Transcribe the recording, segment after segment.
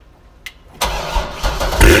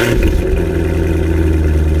You're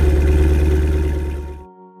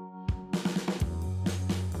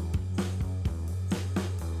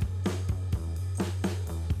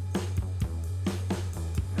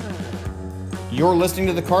listening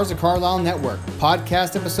to the Cars of Carlisle Network,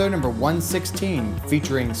 podcast episode number 116,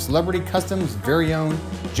 featuring Celebrity Customs' very own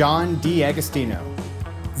John D'Agostino.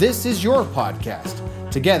 This is your podcast.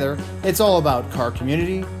 Together, it's all about car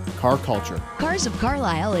community, car culture. Cars of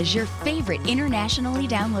Carlisle is your favorite internationally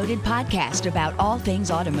downloaded podcast about all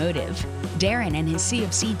things automotive. Darren and his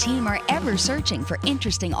CFC team are ever searching for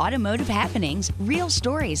interesting automotive happenings, real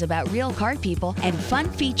stories about real car people, and fun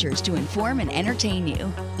features to inform and entertain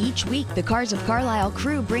you. Each week, the Cars of Carlisle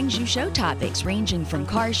crew brings you show topics ranging from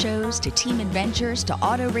car shows to team adventures to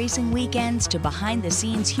auto racing weekends to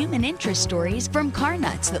behind-the-scenes human interest stories from car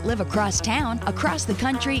nuts that live across town, across the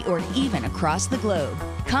country, or even across the globe.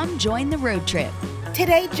 Come join the road trip.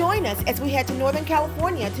 Today, join us as we head to Northern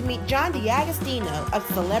California to meet John D'Agostino of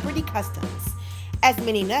Celebrity Customs. As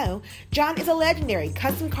many know, John is a legendary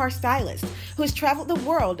custom car stylist who has traveled the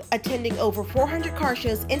world attending over 400 car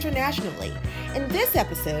shows internationally. In this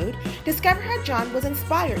episode, discover how John was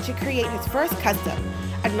inspired to create his first custom,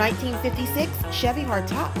 a 1956 Chevy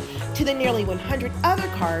hardtop, to the nearly 100 other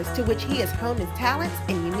cars to which he has honed his talents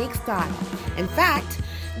and unique style. In fact,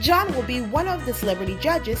 John will be one of the celebrity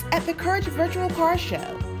judges at the Courage Virtual Car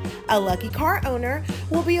Show. A lucky car owner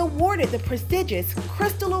will be awarded the prestigious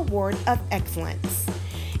Crystal Award of Excellence.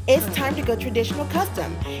 It's time to go traditional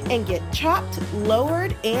custom and get chopped,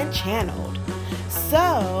 lowered, and channeled.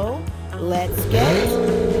 So, let's get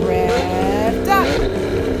revved up.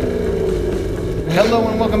 Hello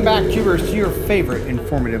and welcome back, Cubers, to your favorite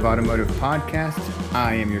informative automotive podcast.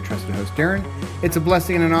 I am your trusted host, Darren. It's a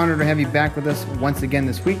blessing and an honor to have you back with us once again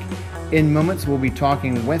this week. In moments, we'll be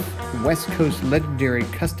talking with West Coast legendary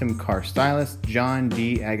custom car stylist, John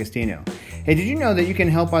D'Agostino. Hey, did you know that you can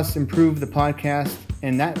help us improve the podcast?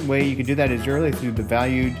 And that way you can do that as early through the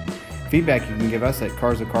valued feedback you can give us at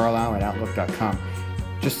carsofcarlisle@outlook.com.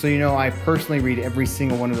 Just so you know, I personally read every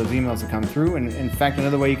single one of those emails that come through. And in fact,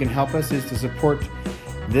 another way you can help us is to support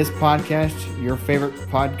this podcast, your favorite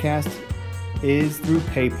podcast, is through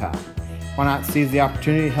PayPal. Why not seize the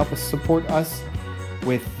opportunity to help us support us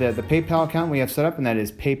with the PayPal account we have set up, and that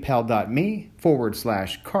is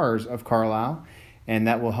paypal.me/Cars of Carlisle. And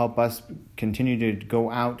that will help us continue to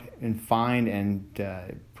go out and find and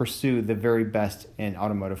pursue the very best in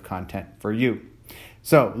automotive content for you.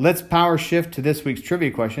 So let's power shift to this week's trivia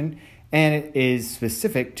question, and it is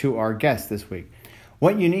specific to our guest this week.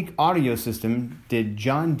 What unique audio system did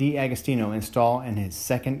John D'Agostino install in his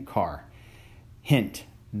second car? Hint,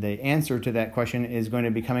 the answer to that question is going to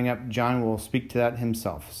be coming up. John will speak to that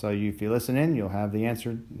himself. So if you listen in, you'll have the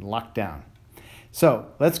answer locked down. So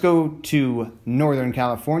let's go to Northern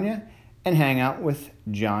California and hang out with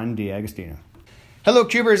John D'Agostino. Hello,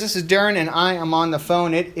 Cubers. This is Darren, and I am on the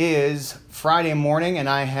phone. It is Friday morning, and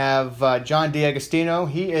I have John D'Agostino.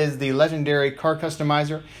 He is the legendary car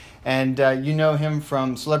customizer, and you know him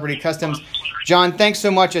from Celebrity Customs. John, thanks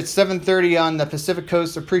so much. It's 7:30 on the Pacific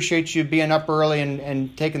Coast. Appreciate you being up early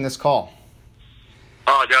and taking this call.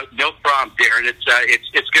 Oh, no problem, Darren. It's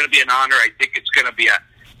going to be an honor. I think it's going to be a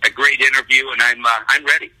great interview, and I'm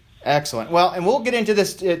ready. Excellent. Well, and we'll get into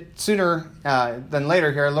this sooner than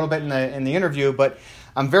later here, a little bit in the interview. But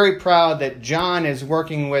I'm very proud that John is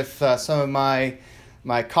working with some of my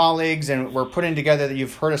colleagues, and we're putting together that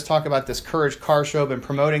you've heard us talk about this Courage Car Show, been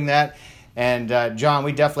promoting that. And John,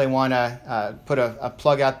 we definitely want to put a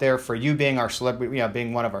plug out there for you being our celebrity,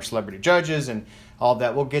 being one of our celebrity judges and all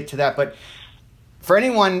that. We'll get to that, but for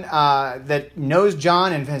anyone that knows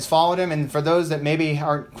John and has followed him, and for those that maybe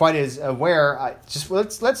aren't quite as aware,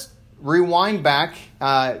 let's rewind back.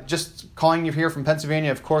 Just calling you here from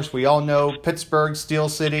Pennsylvania. Of course, we all know Pittsburgh, Steel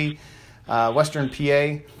City, Western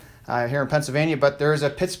PA here in Pennsylvania, but there is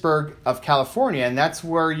a Pittsburgh of California, and that's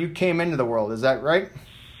where you came into the world. Is that right?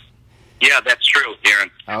 Yeah, that's true,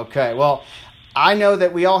 Darren. Okay, well, I know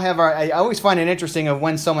that we all have I always find it interesting of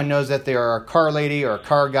when someone knows that they are a car lady or a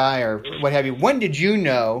car guy or what have you. When did you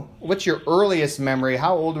know? What's your earliest memory?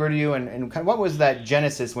 How old were you? And what was that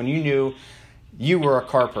genesis when you knew you were a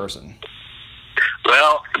car person?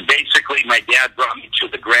 Well, basically, my dad brought me to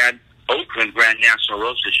the Oakland Grand National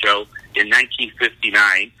Roadster Show in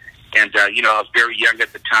 1959. And, I was very young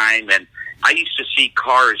at the time. And I used to see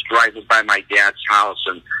cars driving by my dad's house,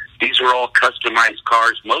 and these were all customized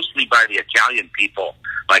cars, mostly by the Italian people,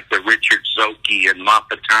 like the Richard Zocchi and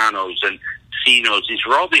Mapatanos and Sinos. These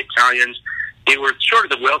were all the Italians. They were sort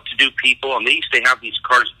of the well-to-do people, and they used to have these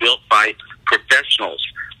cars built by professionals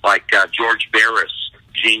like George Barris,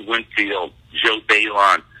 Gene Winfield, Joe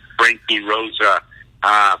Balon, Frankie Rosa.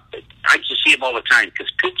 I used to see him all the time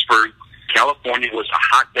because Pittsburgh, California was a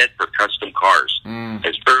hotbed for custom cars.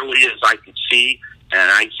 As early as I could see,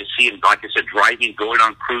 and I used to see him, like I said, driving, going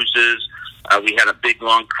on cruises. We had a big,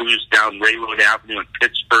 long cruise down Railroad Avenue in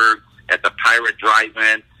Pittsburgh at the Pirate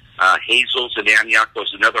Drive-In. Hazel's in Antioch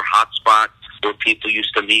was another hot spot where people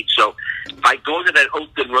used to meet. So by going to that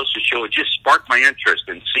Oakland Roadster show, it just sparked my interest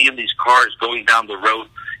in seeing these cars going down the road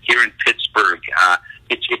here in Pittsburgh.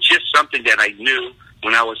 It's just something that I knew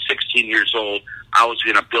when I was 16 years old. I was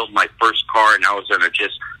going to build my first car, and I was going to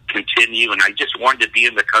just continue, and I just wanted to be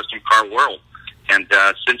in the custom car world. And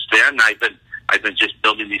since then, I've been just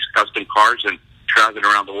building these custom cars and traveling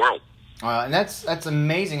around the world. And that's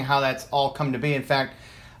amazing how that's all come to be. In fact,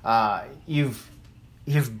 you've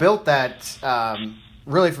built that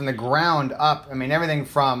really from the ground up. I mean, everything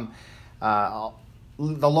from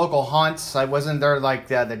the local haunts. I wasn't there like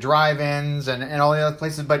the drive-ins and all the other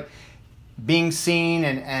places, but being seen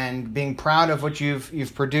and being proud of what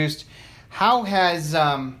you've produced. How has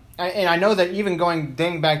and I know that even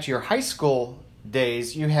dating back to your high school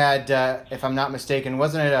days, you had, if I'm not mistaken,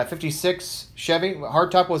 wasn't it a 56 Chevy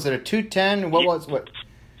hardtop? Was it a 210? What?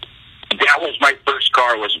 That was my first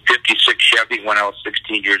car. It was a 56 Chevy when I was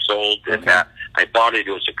 16 years old. And I bought it.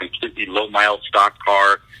 It was a completely low-mile stock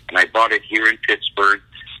car, and I bought it here in Pittsburgh.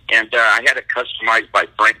 And I had it customized by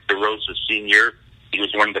Frank DeRosa Sr. He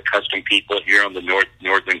was one of the custom people here in the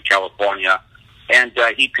Northern California. And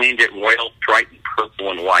he painted it royal, Triton,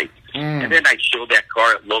 purple, and white. And then I showed that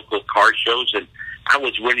car at local car shows, and I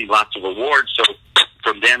was winning lots of awards. So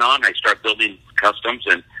from then on, I started building customs,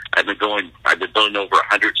 and I've been building over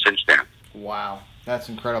 100 since then. Wow, that's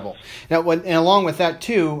incredible. Now, and along with that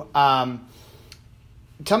too,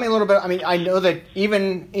 tell me a little bit. I mean, I know that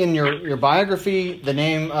even in your biography, the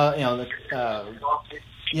name,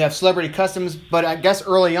 you have Celebrity Customs, but I guess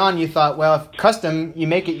early on you thought, well, if custom, you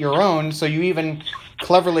make it your own. So you even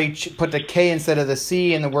cleverly put the K instead of the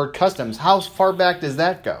C in the word customs. How far back does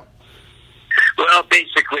that go? Well,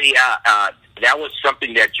 basically, that was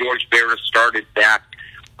something that George Barris started back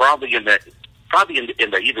probably in the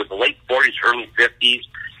either the late 40s, early 50s.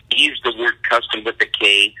 He used the word custom with the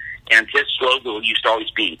K, and his slogan used to always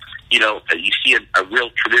be, you see a real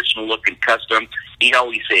traditional looking custom, he'd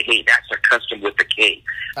always say, hey, that's a custom with the K.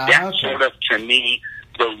 That's sort of, to me,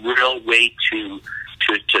 the real way to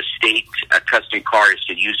state a custom car is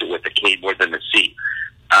to use it with the K more than the C.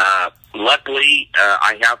 Luckily,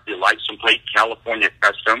 I have the license plate California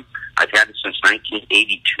Custom. I've had it since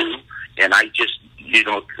 1982, and I just,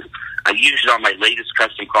 I use it on my latest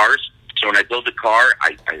custom cars. So when I build a car,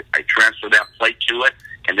 I transfer that plate to it,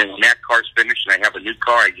 and then when that car's finished and I have a new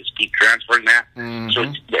car, I just keep transferring that.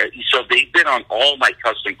 So they've been on all my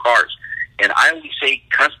custom cars. And I always say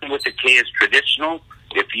custom with the K is traditional.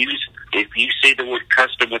 If you say the word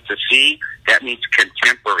custom with the C, that means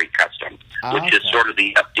contemporary custom, which is sort of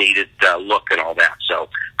the updated look and all that. So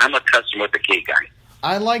I'm a custom with the K guy.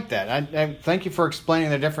 I like that. I thank you for explaining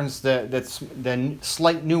the difference, that's the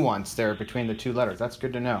slight nuance there between the two letters. That's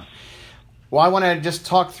good to know. Well, I want to just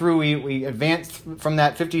talk through. We advanced from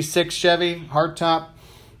that 56 Chevy hardtop.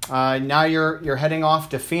 Now you're heading off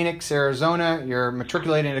to Phoenix, Arizona. You're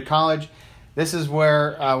matriculating to college. This is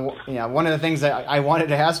where one of the things that I wanted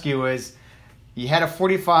to ask you is, you had a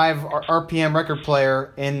 45 RPM record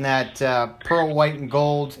player in that pearl white and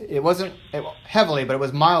gold. It wasn't heavily, but it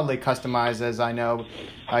was mildly customized, as I know.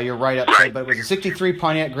 You're right up there, but it was a 63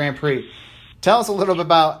 Pontiac Grand Prix. Tell us a little bit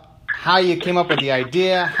about how you came up with the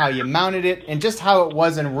idea, how you mounted it, and just how it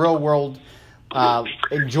was in real-world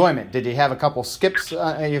enjoyment. Did you have a couple skips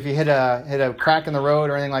if you hit a crack in the road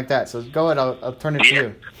or anything like that? So go ahead, I'll turn it to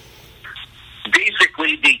you.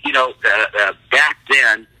 Basically, back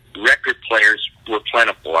then, record players were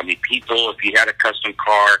plentiful. I mean, people, if you had a custom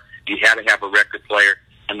car, you had to have a record player.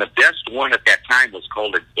 And the best one at that time was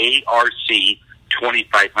called an ARC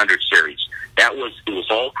 2500 series. It was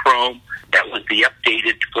all chrome. That was the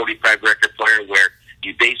updated 45 record player, where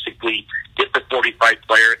you basically get the 45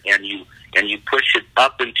 player and you push it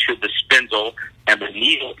up into the spindle, and the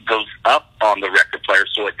needle goes up on the record player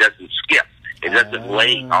so it doesn't skip. It doesn't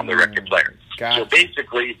lay on the record player. Gotcha. So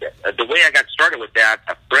basically, the way I got started with that,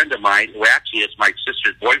 a friend of mine, who actually is my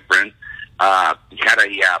sister's boyfriend, had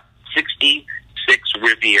a 66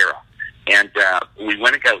 Riviera. And we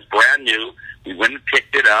went and got it, was brand new. We went and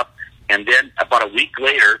picked it up. And then about a week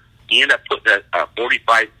later, he ended up putting a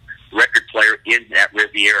 45 record player in that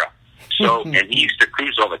Riviera. So, and he used to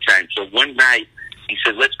cruise all the time. So one night, he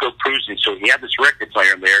said, let's go cruising. So he had this record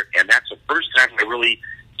player in there, and that's the first time I really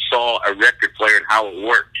saw a record player and how it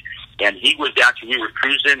worked. And he was out, we were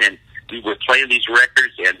cruising, and we were playing these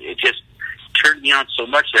records, and it just turned me on so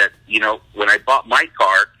much that, when I bought my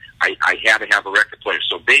car, I had to have a record player.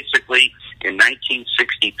 So basically, in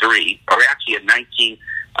 1963, or actually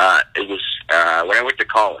it was when I went to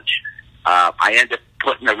college, I ended up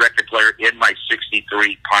putting a record player in my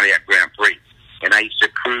 63 Pontiac Grand Prix. And I used to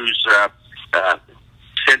cruise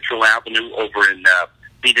Central Avenue over in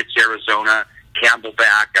Phoenix, Arizona,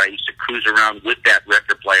 Camelback. I used to cruise around with that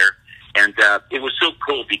record player. And it was so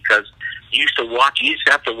cool because you used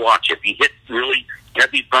to have to watch. If you hit really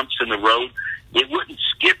heavy bumps in the road, it wouldn't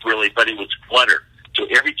skip really, but it would flutter. So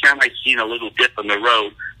every time I seen a little dip in the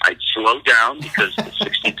road, I'd slow down because the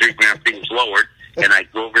 63 Grand Prix was lowered, and I'd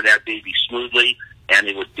go over that baby smoothly, and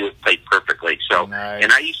it would play perfectly. So, nice.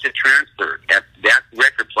 And I used to transfer that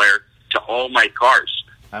record player to all my cars.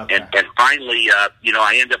 Okay. And finally,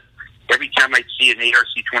 I end up, every time I'd see an ARC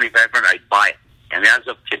 2500, I'd buy it. And as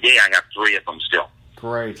of today, I have 3 of them still.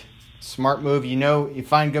 Great. Smart move. You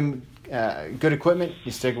find good equipment,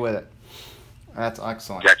 you stick with it. That's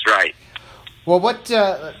excellent. That's right. Well,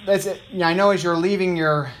 I know as you're leaving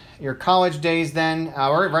your college days then,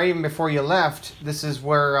 or right even before you left, this is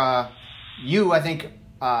where you, I think,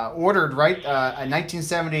 ordered, right, a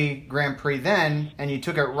 1970 Grand Prix then, and you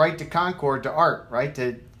took it right to Concord to Art, right,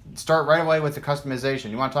 to start right away with the customization.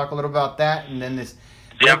 You want to talk a little about that, and then this...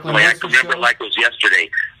 Definitely, I can remember like it was yesterday.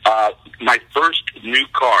 My first new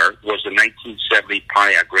car was a 1970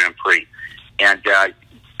 Pontiac Grand Prix, and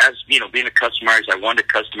as being a customizer, I wanted to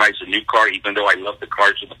customize a new car, even though I loved the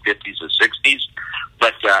cars in the 50s and 60s.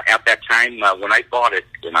 But at that time, when I bought it,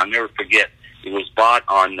 and I'll never forget, it was bought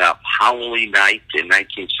on Halloween night in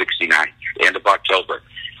 1969, end of October.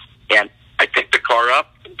 And I picked the car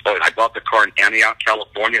up. I bought the car in Antioch,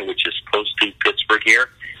 California, which is close to Pittsburgh here.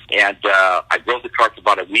 And I drove the car for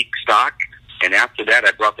about a week stock. And after that,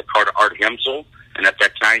 I brought the car to Art Hemsel. And at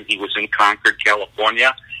that time, he was in Concord,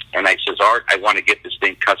 California. And I says, Art, I want to get this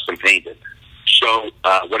thing custom painted. So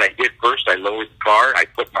what I did first, I lowered the car. I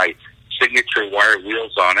put my signature wire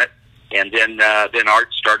wheels on it. And then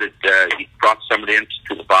Art started, he brought somebody in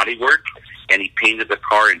to the body work. And he painted the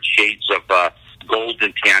car in shades of gold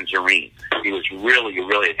and tangerine. He was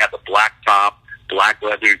it had the black top, black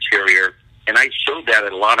leather interior. And I showed that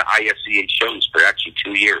at a lot of ISCA shows for actually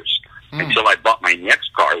 2 years until I bought my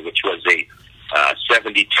next car, which was a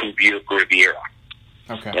 72 Buick Riviera.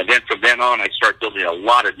 Okay. And then from then on, I started building a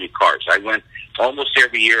lot of new cars. I went almost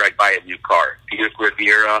every year I'd buy a new car. Buick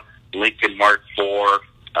Riviera, Lincoln Mark IV,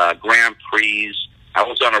 Grand Prix. I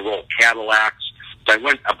was on a roll, Cadillacs. So I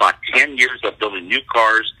went about 10 years of building new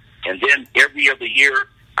cars. And then every other year,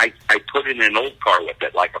 I put in an old car with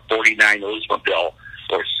it, like a 49 Oldsmobile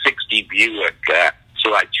or 60 Buick.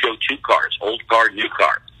 So I chose 2 cars, old car, new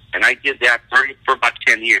car. And I did that for about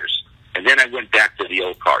 10 years. And then I went back to the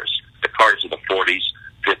old cars, the cars of the 40s,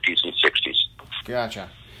 50s, and 60s. Gotcha.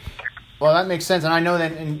 Well, that makes sense. And I know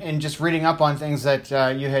that in just reading up on things that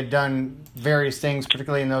you had done various things,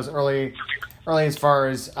 particularly in those early as far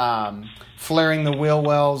as flaring the wheel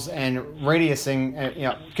wells and radiusing.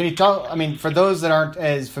 Can you tell? I mean, for those that aren't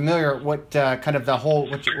as familiar, what kind of the whole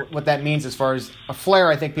what that means as far as a flare?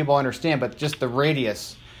 I think people understand, but just the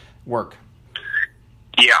radius work.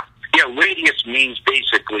 Yeah. Radius means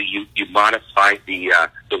basically you modify the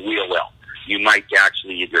wheel well. You might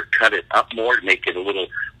actually either cut it up more to make it a little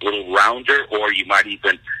rounder, or you might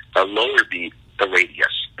even lower the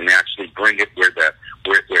radius and actually bring it where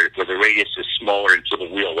the radius is smaller into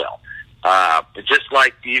the wheel well. Just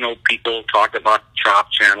like people talk about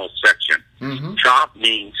chop channel section. Mm-hmm. Chop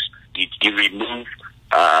means you remove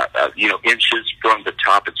inches from the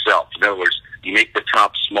top itself. In other words, you make the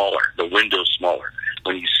top smaller, the window smaller.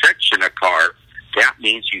 When you section a car, that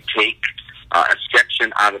means you take a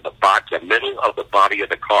section out of the middle of the body of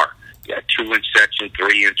the car. You got 2-inch section,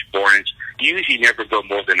 3-inch, 4-inch. You usually never go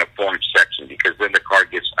more than a 4-inch section because then the car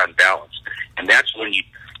gets unbalanced. And that's when you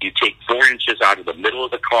take 4 inches out of the middle of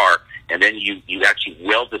the car and then you actually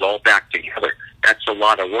weld it all back together. That's a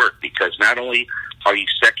lot of work because not only are you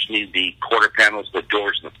sectioning the quarter panels, the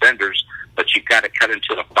doors, and the fenders, but you got to cut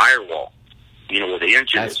into the firewall. Where the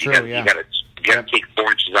engine is. True, you got to take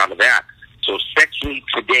 4 inches out of that. So sectioning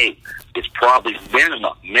today is probably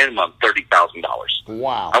minimum $30,000.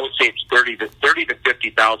 Wow. I would say it's $30,000 to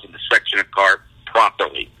 $50,000 to section a car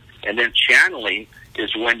properly. And then channeling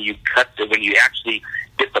is when you actually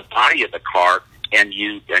get the body of the car and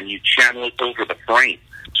you channel it over the frame,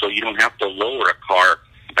 so you don't have to lower a car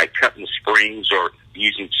by cutting the springs or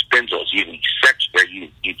using spindles. You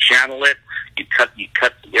channel it, you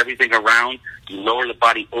cut everything around, you lower the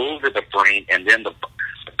body over the frame, and then the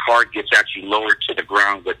car gets actually lowered to the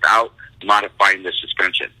ground without modifying the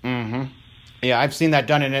suspension. Mm-hmm. Yeah, I've seen that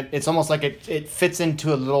done, and it's almost like it fits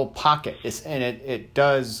into a little pocket, and it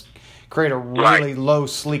does create a really low,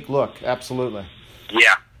 sleek look. Absolutely.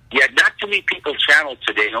 Yeah. Not too many people channel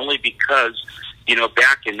today, only because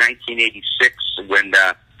back in 1986,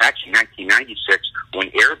 actually 1996,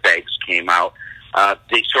 when airbags came out,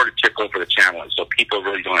 they sort of took over the channeling. So people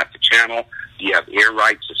really don't have to channel. You have air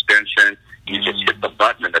ride suspension. You just hit the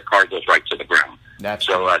button, and the car goes right to the ground.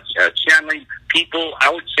 Channeling, people,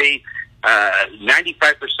 I would say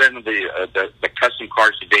 95% of the custom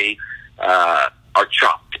cars today are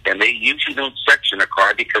chopped, and they usually don't section a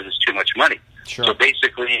car because it's too much money. Sure. So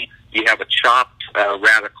basically, you have a chopped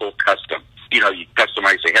radical custom. You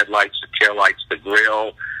customize the headlights, the taillights, the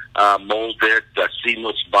grill, mold it, the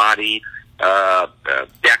seamless body,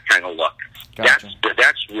 that kind of look. Gotcha.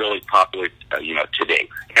 That's really popular, today,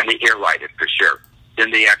 and they air ride it for sure.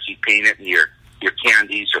 Then they actually paint it in your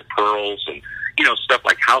candies or pearls, and stuff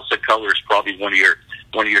like House of Color is probably one of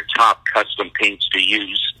your top custom paints to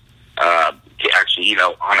use to actually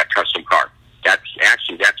on a custom car. That's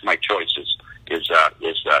my choice is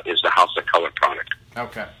the House of Color product.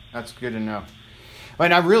 Okay, that's good to know.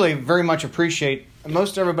 And I really very much appreciate.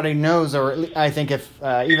 Most everybody knows, or I think if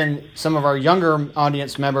even some of our younger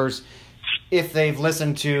audience members, if they've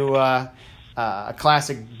listened to a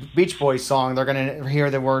classic Beach Boys song, they're going to hear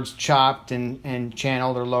the words chopped and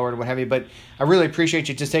channeled or lowered, what have you. But I really appreciate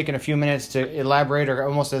you just taking a few minutes to elaborate, or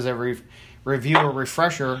almost as a review or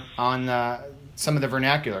refresher on some of the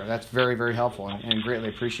vernacular. That's very, very helpful and greatly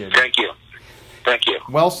appreciated. Thank you.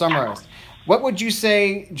 Well summarized. What would you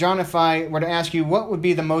say, John, if I were to ask you, what would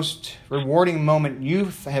be the most rewarding moment you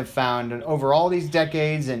have found over all these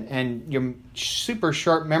decades and your super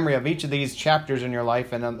sharp memory of each of these chapters in your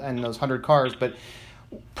life and those 100 cars, but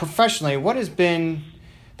professionally, what has been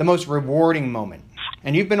the most rewarding moment?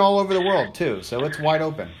 And you've been all over the world, too, so it's wide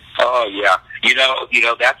open. Oh, yeah.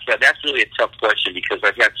 That's really a tough question because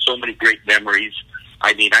I've had so many great memories.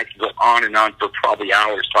 I mean, I could go on and on for probably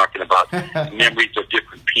hours talking about memories of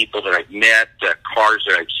different people that I've met, cars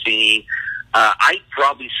that I've seen. I'd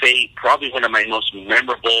probably say one of my most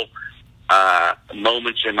memorable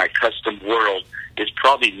moments in my custom world is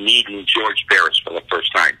probably meeting George Barris for the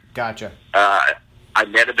first time. Gotcha. I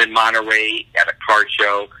met him in Monterey at a car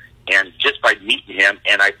show, and just by meeting him,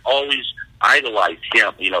 and I've always idolized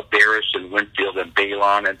him, Barris and Winfield and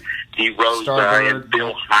Balon and DeRosa and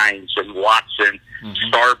Bill Hines and Watson,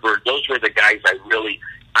 Starbird. Those were the guys I really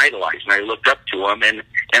idolized, and I looked up to them, and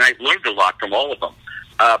I've learned a lot from all of them.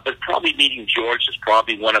 But probably meeting George is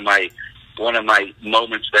probably one of my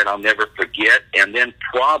moments that I'll never forget. And then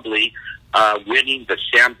probably winning the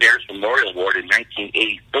Sam Barris Memorial Award in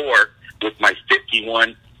 1984 with my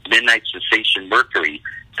 51 Midnight Sensation Mercury.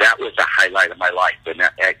 That was a highlight of my life. And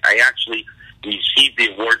I actually received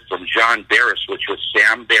the award from John Barris, which was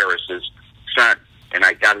Sam Barris's son. And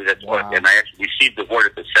I got it and I actually received the award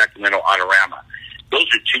at the Sacramento Autorama. Those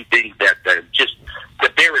are two things that just the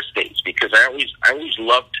Barris days, because I always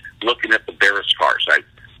loved looking at the Barris cars.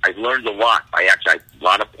 I learned a lot. I had a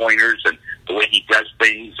lot of pointers and the way he does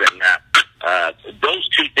things, and those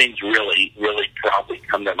two things really, really probably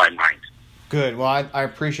come to my mind. Good. Well, I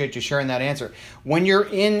appreciate you sharing that answer. When you're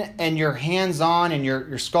in and you're hands-on and you're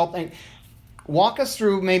sculpting, walk us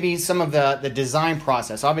through maybe some of the design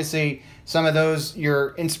process. Obviously, some of those,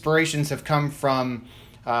 your inspirations have come from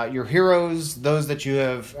your heroes, those that you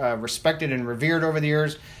have respected and revered over the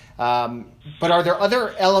years. But are there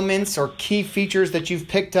other elements or key features that you've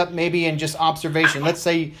picked up maybe in just observation? Let's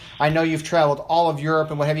say, I know you've traveled all of Europe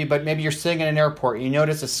and what have you, but maybe you're sitting in an airport, you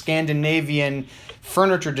notice a Scandinavian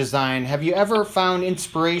furniture design. Have you ever found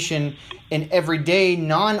inspiration in everyday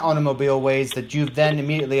non-automobile ways that you've then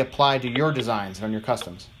immediately applied to your designs on your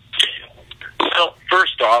customs? Well,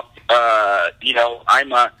 first off,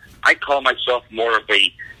 I call myself more of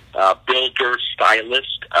a builder,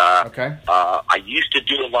 stylist. Okay. I used to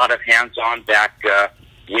do a lot of hands-on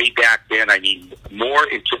way back then. I mean, more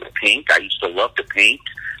into the paint. I used to love to paint.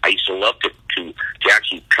 I used to love to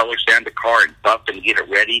actually color sand the car and buff and get it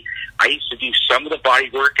ready. I used to do some of the body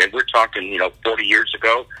work, and we're talking, 40 years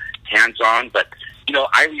ago, hands-on. But,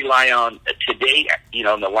 I rely on today, in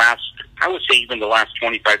the last, I would say even the last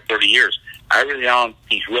 25, 30 years, I rely on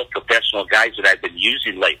these real professional guys that I've been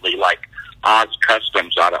using lately, like Oz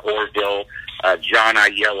Customs out of Orville, John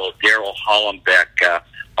Aiello, Daryl Hollenbeck,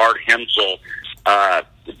 Art Hemsel.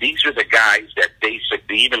 These are the guys that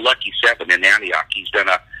basically, even Lucky Seven in Antioch, he's done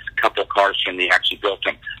a couple cars from me, actually built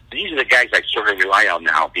them. These are the guys I sort of rely on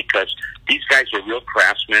now because these guys are real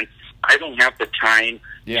craftsmen. I don't have the time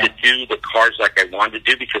to do the cars like I wanted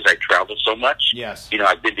to do because I travel so much. Yes.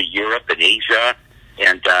 I've been to Europe and Asia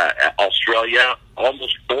and Australia,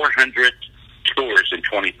 almost 400 tours in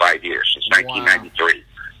 25 years since 1993.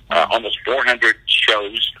 Almost 400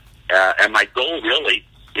 shows, and my goal really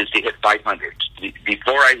is to hit 500.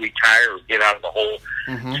 Before I retire or get out of the whole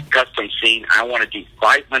custom scene, I want to do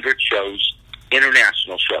 500 shows,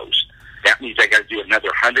 international shows. That means I got to do another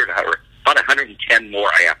 100 or about 110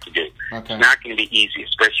 more I have to do. Okay. It's not going to be easy,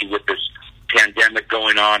 especially with this pandemic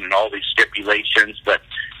going on and all these stipulations. But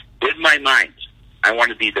in my mind, I want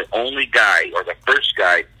to be the only guy or the first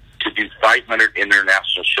guy to do 500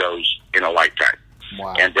 international shows in a lifetime.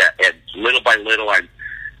 Wow. And little by little, I'm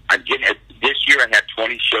getting. This year, I had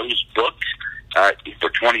 20 shows booked for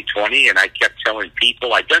 2020, and I kept telling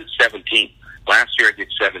people I've done 17. Last year, I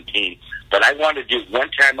did 17, but I want to do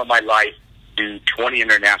one time of my life do 20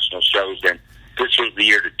 international shows, and this was the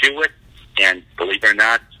year to do it. And believe it or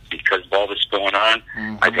not, because of all this going on,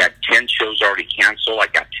 I've had 10 shows already canceled. I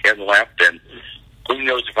got 10 left, and who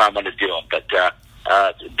knows if I'm going to do them. But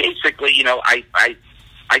basically, you know, I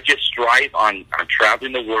just strive on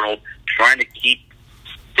traveling the world, trying to keep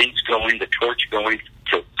things going, the torch going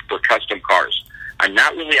for custom cars. I'm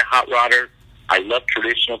not really a hot rodder. I love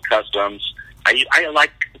traditional customs. I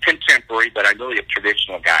like contemporary, but I'm really a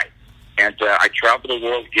traditional guy. And I travel the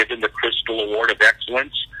world giving the Crystal Award of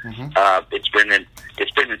Excellence. It's been in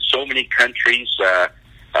so many countries.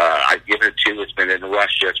 I've given it to. It's been in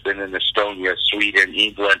Russia. It's been in Estonia, Sweden,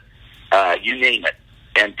 England, you name it.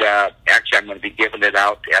 And actually, I'm going to be giving it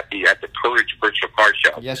out at the Courage Virtual Car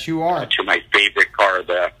Show. Yes, you are. To my favorite car of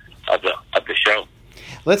the show.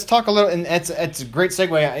 Let's talk a little, and it's a great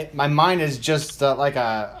segue. My mind is just like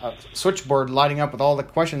a switchboard lighting up with all the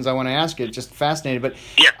questions I want to ask you. Just fascinated. But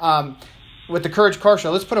yeah. With the Courage Car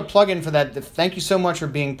Show, let's put a plug in for that. Thank you so much for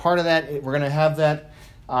being part of that. We're going to have that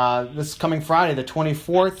this coming Friday, the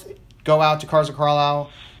 24th. Go out to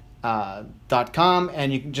carsofcarlisle.com,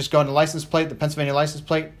 and you can just go on the license plate, the Pennsylvania license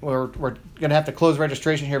plate. We're going to have to close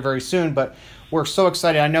registration here very soon, but we're so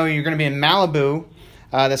excited. I know you're going to be in Malibu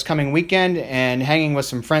this coming weekend and hanging with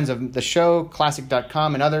some friends of the show,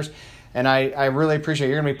 Classic.com and others, and I really appreciate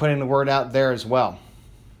you're going to be putting the word out there as well.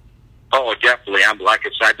 Oh, definitely. Like I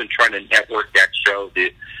said, I've been trying to network that show.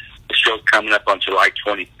 The show coming up on July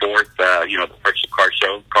 24th, the Virtual Car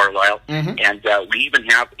Show, Carlisle. And we even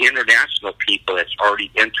have international people that's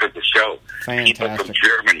already entered the show. Fantastic. People from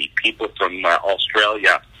Germany, people from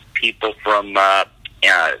Australia, people from the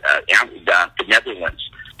Netherlands.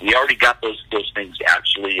 We already got those things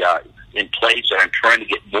actually in place, and I'm trying to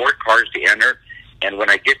get more cars to enter. And when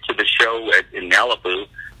I get to the show in Malibu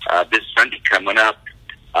this Sunday coming up,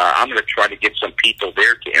 I'm going to try to get some people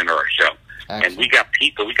there to enter our show. Excellent. And we got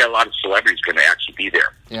a lot of celebrities going to actually be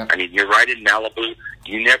there. Yep. I mean, you're right in Malibu.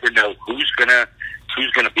 You never know who's gonna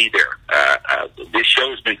be there. This show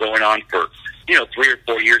has been going on for 3 or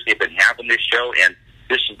 4 years. They've been having this show, and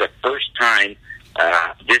this is the first time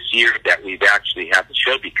this year that we've actually had the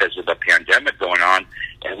show because of the pandemic going on,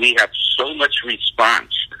 and we have so much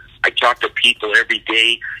response. I talk to people every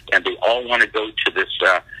day, and they all want to go to this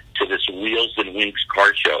Wheels and Wings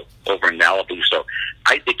car show over in Malibu. So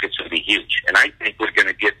I think it's going to be huge, and I think we're going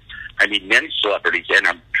to get, many celebrities. And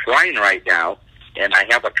I'm trying right now, and I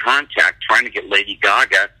have a contact trying to get Lady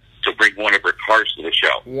Gaga to bring one of her cars to the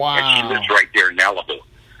show. Wow! And she lives right there in Malibu,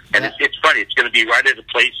 and it's funny. It's going to be right at a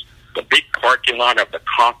place, the big parking lot of the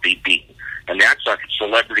Coffee Bean, and that's a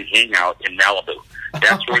celebrity hangout in Malibu.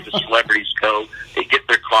 That's where the celebrities go. They get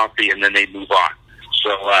their coffee, and then they move on.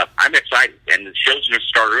 So I'm excited, and the show's going to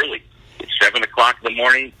start early. It's 7 o'clock in the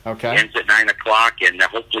morning. Okay. Ends at 9 o'clock, and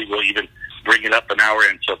hopefully we'll even bring it up an hour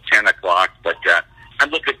until 10 o'clock. But I'm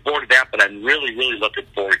looking forward to that. But I'm really, really looking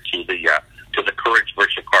forward to the Courage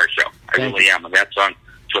Virtual Car Show. I really am, and that's on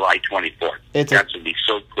July 24th. That's going to be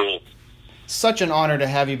so cool. Such an honor to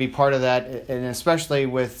have you be part of that, and especially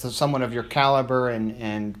with someone of your caliber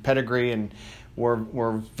and pedigree, and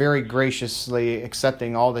we're very graciously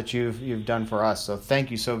accepting all that you've done for us. So thank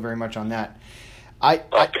you so very much on that.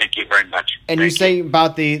 Thank you very much. And you say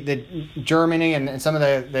about the Germany and some of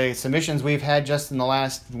the submissions we've had just in the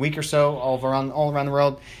last week or so all around the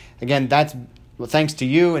world. Again, that's thanks to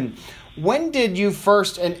you. And when did you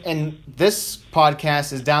first? And this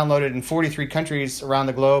podcast is downloaded in 43 countries around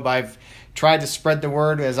the globe. I've tried to spread the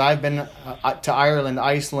word as I've been to Ireland,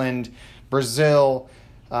 Iceland, Brazil,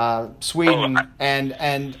 Sweden,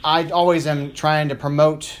 and I always am trying to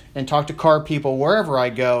promote and talk to car people wherever I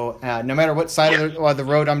go, no matter what side of the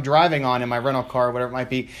road I'm driving on in my rental car, whatever it might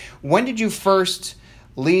be. When did you first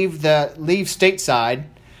leave stateside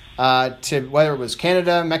to whether it was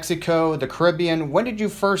Canada, Mexico, the Caribbean? When did you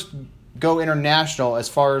first go international as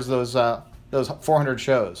far as those 400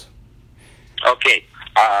 shows? Okay,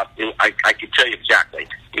 I can tell you exactly.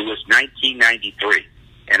 It was 1993,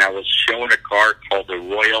 and I was showing a car called the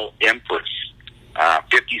Royal Empress,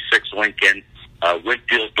 56 Lincoln.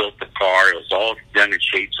 Whitfield built the car. It was all done in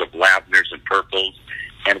shades of lavenders and purples,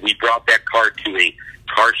 and we brought that car to a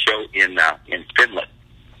car show in Finland,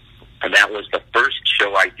 and that was the first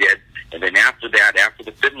show I did. And then after that, after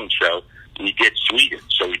the Finland show, we did Sweden.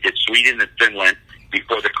 So we did Sweden and Finland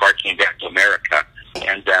before the car came back to America,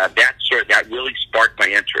 and that really sparked my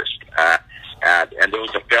interest. And there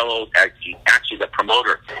was a fellow, actually the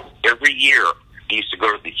promoter, every year he used to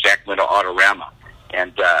go to the Sacramento Autorama.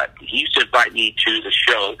 And he used to invite me to the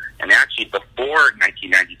show. And actually, before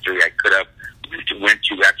 1993, I could have went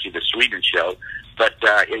to actually the Sweden show. But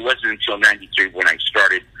it wasn't until 93 when I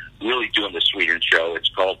started really doing the Sweden show. It's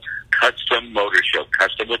called Custom Motor Show,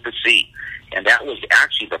 Custom with the C. And that was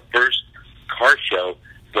actually the first car show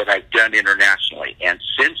that I've done internationally. And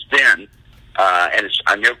since then,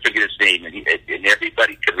 I'll never forget his name, and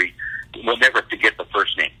everybody will never forget the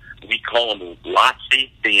first name. We call him Lotzi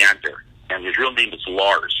Theander. And his real name is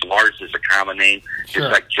Lars. Lars is a common name, Sure.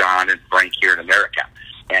 just like John and Frank here in America.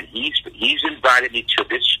 And he's invited me to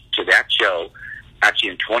that show.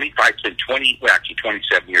 Actually, in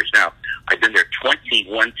 27 years now. I've been there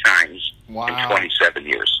 21 times Wow. in 27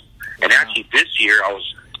 years. And actually, this year I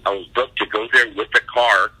was booked to go there with the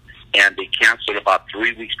car, and they canceled about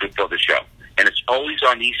 3 weeks before the show. And it's always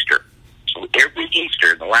on Easter. So every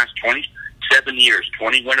Easter in the last 27 years,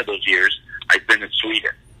 21 of those years, I've been in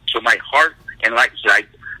Sweden. So my heart, and like I said,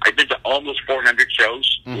 I've been to almost 400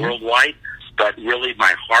 shows worldwide, but really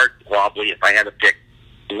my heart probably, if I had to pick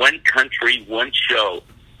one country, one show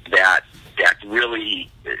that really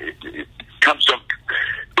comes from,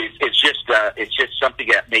 it's just something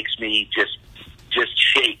that makes me just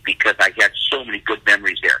shake, because I had so many good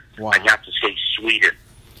memories there. Wow. I have to say Sweden.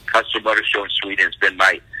 Custom Motor Show in Sweden has been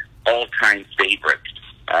my all-time favorite.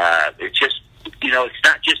 It's just, it's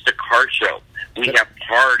not just a car show. We have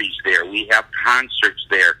parties there. We have concerts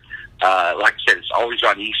there. Like I said, it's always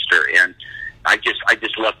on Easter, and I just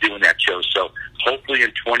love doing that show. So hopefully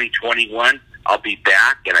in 2021, I'll be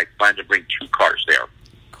back, and I plan to bring 2 cars there.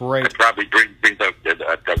 Great. I'd probably bring the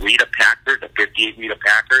Rita Packard, the 58 Rita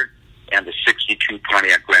Packard, and the 62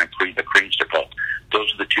 Pontiac Grand Prix, the Creamsicle.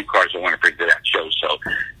 Those are the 2 cars I want to bring to that show. So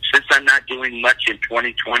since I'm not doing much in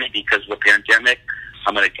 2020 because of the pandemic,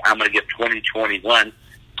 I'm gonna get 2021.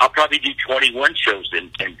 I'll probably do 21 shows in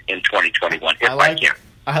 2021 if I can.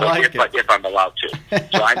 If I'm allowed to.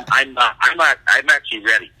 So I'm actually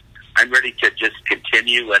ready. I'm ready to just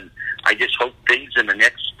continue, and I just hope things in the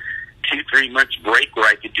next 2-3 months break where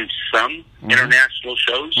I could do some international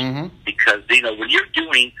shows, because when you're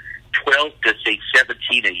doing 12 to say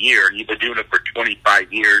 17 a year, and you've been doing it for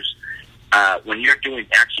 25 years, when you're doing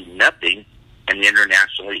actually nothing, and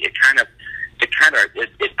internationally, it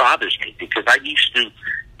bothers me, because I used to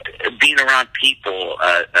being around people,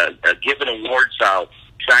 giving awards out,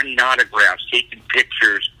 signing autographs, taking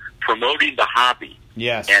pictures, promoting the hobby.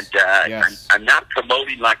 Yes. And yes. I'm not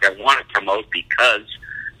promoting like I want to promote because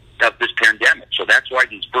of this pandemic. So that's why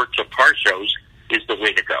these virtual car shows is the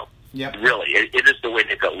way to go. Yep. Really, it is the way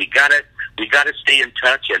to go. We gotta stay in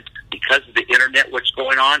touch, and because of the internet, what's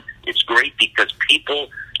going on, it's great because people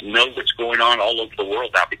know what's going on all over the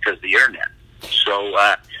world now because of the internet. So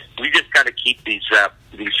we just got to keep these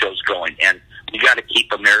shows going, and we got to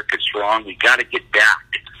keep America strong. We got to get back.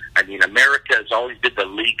 I mean, America has always been the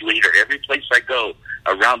league leader. Every place I go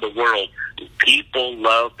around the world, people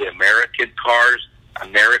love the American cars,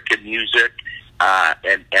 American music,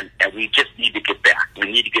 and we just need to get back.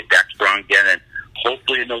 We need to get back strong again, and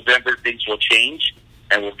hopefully in November things will change,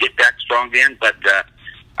 and we'll get back strong again. But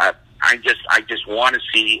I just want to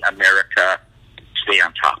see America stay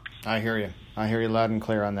on top. I hear you. I hear you loud and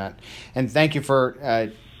clear on that. And thank you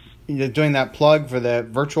for doing that plug for the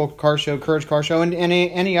virtual car show, Courage Car Show, and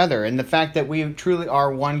any other. And the fact that we truly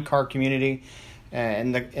are one car community,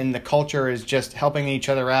 and the culture is just helping each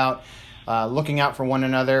other out, looking out for one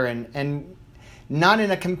another, and not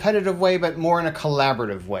in a competitive way, but more in a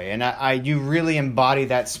collaborative way. And you really embody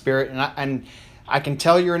that spirit. And I can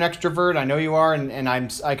tell you're an extrovert. I know you are, and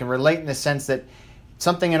I can relate in the sense that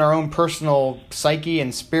something in our own personal psyche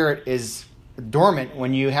and spirit is dormant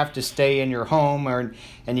when you have to stay in your home,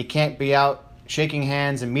 and you can't be out shaking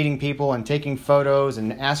hands and meeting people and taking photos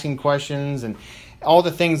and asking questions and all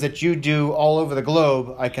the things that you do all over the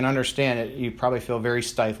globe. I can understand it. You probably feel very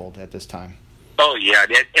stifled at this time. Oh yeah,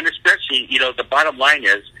 and especially the bottom line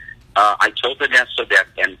is, I told Vanessa that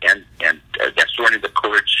and that's running the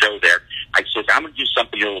Courage show there. I said I'm going to do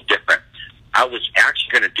something a little different. I was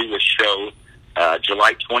actually going to do a show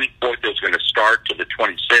July 24th, it was going to start to the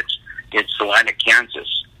 26th in Salina,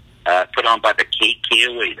 Kansas, put on by the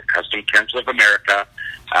KKOA, the Custom Council of America.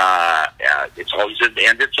 It's always at the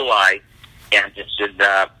end of July, and it's in,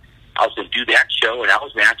 I was going to do that show, and I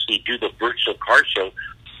was going to actually do the virtual car show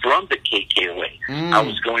from the KKOA. I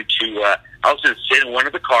was going to sit in one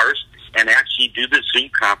of the cars and actually do the Zoom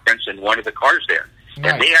conference in one of the cars there.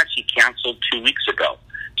 Right. And they actually canceled 2 weeks ago.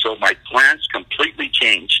 So my plans completely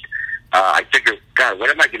changed. I figured, God, what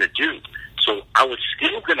am I going to do? So I was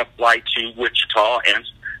still going to fly to Wichita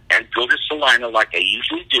and go to Salina like I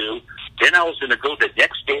usually do. Then I was going to go the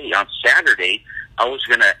next day on Saturday. I was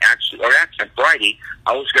going to actually on Friday,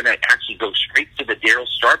 I was going to actually go straight to the Darryl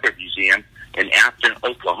Starbird Museum in Afton,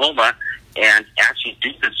 Oklahoma, and actually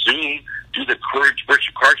do the Courage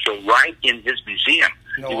Virtual Car Show right in his museum.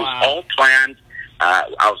 Oh, it was all planned.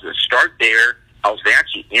 I was going to start there. I was going to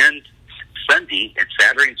actually end Sunday, and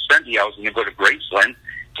Saturday and Sunday, I was going to go to Graceland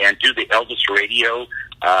and do the Elvis Radio,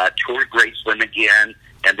 tour Graceland again,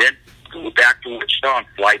 and then go back to Wichita and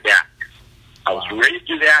fly back. I was ready to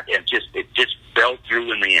do that, and it just fell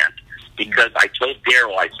through in the end. Because I told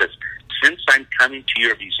Darryl, I said, since I'm coming to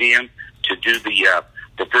your museum to do the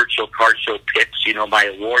virtual car show picks, my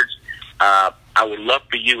awards, I would love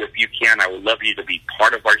for you, if you can, I would love you to be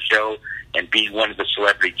part of our show and be one of the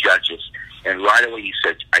celebrity judges. And right away he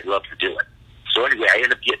said, I'd love to do it. So anyway, I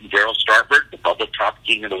ended up getting Darryl Starbird, the bubble top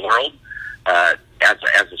king of the world, as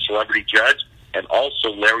a celebrity judge, and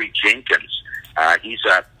also Larry Jenkins. He's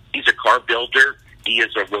a car builder. He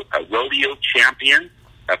is a rodeo champion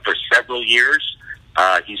for several years.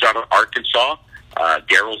 He's out of Arkansas.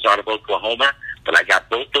 Darryl's out of Oklahoma. But I got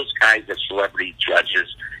both those guys as celebrity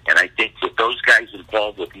judges, and I think with those guys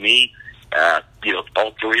involved with me,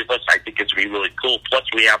 all three of us, I think it's going to be really cool. Plus,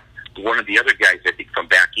 we have one of the other guys, I think, from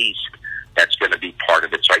back east that's going to be part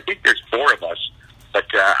of it. So I think there's four of us. But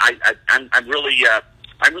I really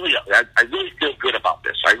feel good about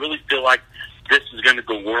this. I really feel like this is going to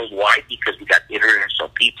go worldwide because we got international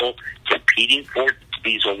people competing for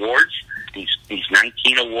these awards, these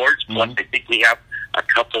 19 awards. Plus, I think we have a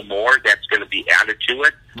couple more that's going to be added to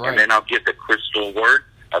it. Right. And then I'll give the Crystal Award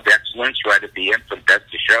of Excellence right at the end for the Best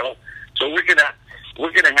of Show. So we're gonna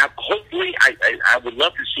have, hopefully, I would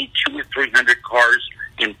love to see 200 or 300 cars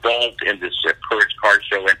involved in this Courage Car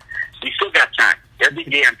Show, and we still got time. Every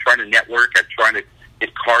day I'm trying to network. I'm trying to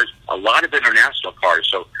get cars, a lot of international cars.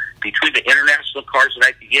 So between the international cars that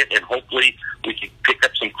I can get, and hopefully we can pick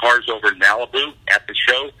up some cars over in Malibu at the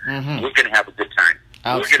show, we're going to have a good time.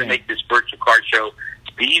 We're going to make this virtual car show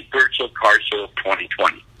the virtual car show of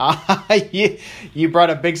 2020. You brought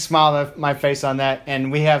a big smile to my face on that,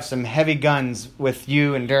 and we have some heavy guns with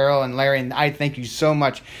you and Darryl and Larry, and I thank you so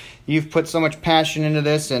much. You've put so much passion into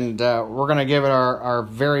this, and we're going to give it our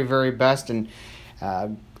very, very best and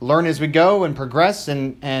learn as we go and progress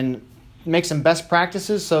and make some best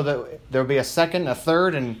practices so that there'll be a second, a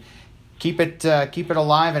third, and keep it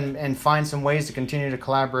alive and find some ways to continue to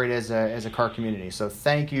collaborate as a car community. So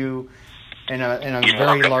thank you in a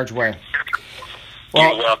very large way.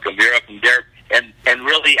 Well, you're welcome. You're welcome, Derek. And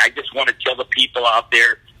really, I just want to tell the people out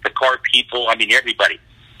there, the car people, I mean everybody,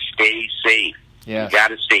 stay safe. Yes. We got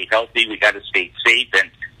to stay healthy. We got to stay safe and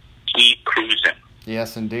keep cruising.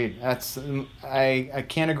 Yes, indeed. I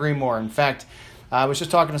can't agree more. In fact, I was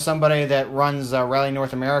just talking to somebody that runs Rally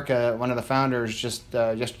North America, one of the founders, just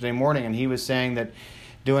yesterday morning, and he was saying that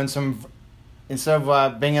doing some, instead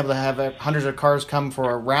of being able to have hundreds of cars come for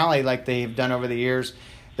a rally like they've done over the years,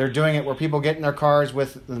 they're doing it where people get in their cars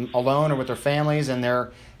alone or with their families, and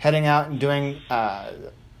they're heading out and doing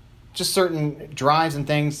just certain drives and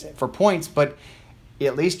things for points, but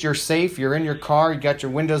at least you're safe. You're in your car. You got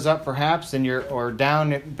your windows up, perhaps, and you're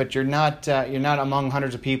down, but you're not among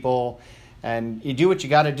hundreds of people. And you do what you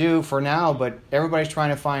got to do for now, but everybody's trying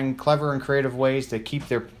to find clever and creative ways to keep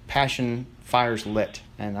their passion fires lit.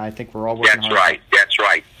 And I think we're all working hard. That's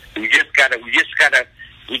right. We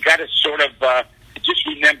gotta sort of just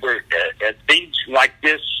remember things like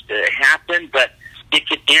this happen, but it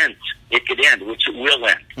could end. It could end, which it will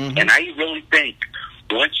end. Mm-hmm. And I really think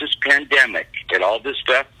once this pandemic and all this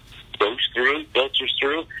stuff filters through,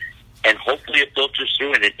 and hopefully it filters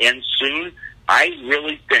through and it ends soon, I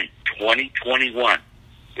really think 2021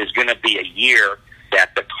 is going to be a year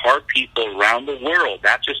that the car people around the world,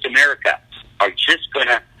 not just America, are just going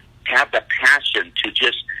to have the passion to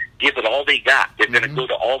just give it all they got. They're going to go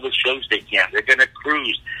to all the shows they can. They're going to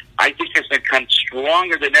cruise. I think it's going to come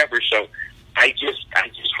stronger than ever. So I just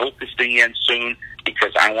hope this thing ends soon,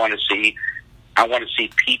 because I want to see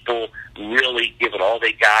people really give it all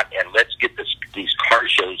they got, and let's get these car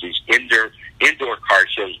shows, these indoor car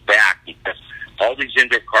shows back, because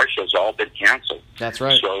That's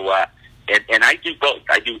right. So, and I do both.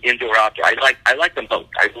 I do indoor, outdoor. I like them both.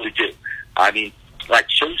 I really do. I mean, like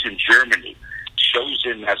shows in Germany, shows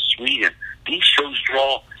in Sweden. These shows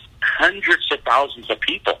draw hundreds of thousands of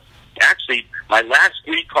people. Actually, my last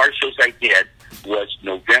 3 car shows I did was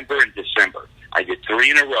November and December. I did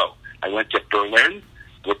 3 in a row. I went to Berlin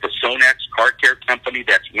with the Sonax Car Care Company.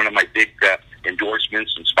 That's one of my big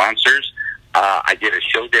endorsements and sponsors. I did a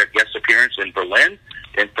show there, guest appearance in Berlin.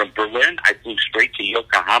 And from Berlin, I flew straight to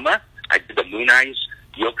Yokohama. I did the Moon Eyes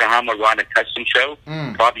Yokohama Rana Custom Show.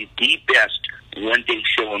 Probably the best one-day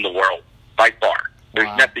show in the world, by far.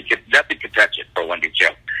 There's nothing can touch it for a one-day show.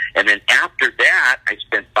 And then after that, I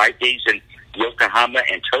spent 5 days in Yokohama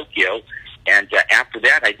and Tokyo. And after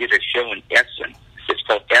that, I did a show in Essen. It's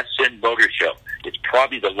called Essen Motor Show. It's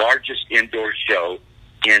probably the largest indoor show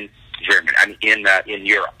in Germany. I mean, in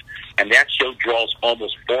Europe. And that show draws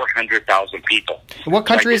almost 400,000 people. What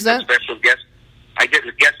country is that? I did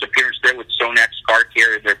a guest appearance there with Sonax Car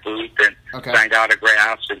Care in their booth and signed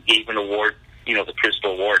autographs and gave an award, the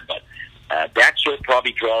Crystal Award. But that show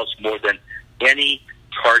probably draws more than any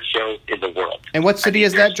car show in the world. And what city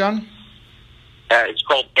is that, John? It's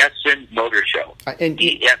called Essen Motor Show.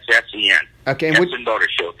 ESSEN. Okay. Essen Motor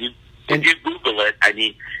Show. If you Google it,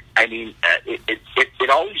 it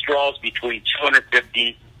always draws between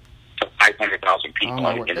 250 to 500,000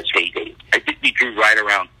 people in its heyday. I think we drew right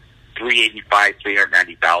around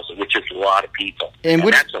 390,000, which is a lot of people. And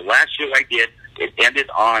that's the last show I did. It ended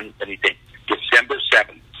on, December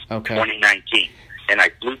 7th, 2019. And I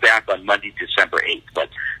flew back on Monday, December 8th. But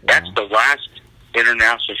that's the last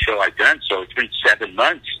international show I've done, so it's been 7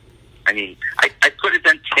 months. I mean, I could have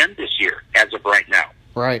done 10 this year as of right now.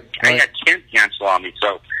 Right. I had 10 cancel on me,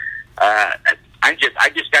 so I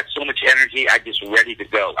just got so much energy. I'm just ready to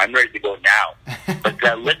go. I'm ready to go now.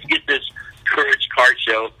 But let's get this Courage Car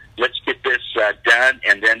Show. Let's get this done,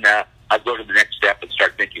 and then I'll go to the next step and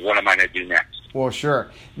start thinking, what am I going to do next? Well,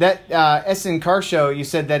 sure. That Essen Car Show, you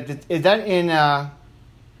said is that in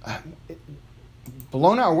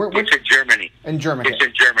Bologna or where? It's in Germany. In Germany. It's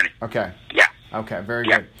in Germany. Okay. Yeah. Okay. Very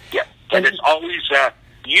good. Yeah. And it's always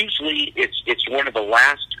usually it's one of the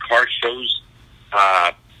last car shows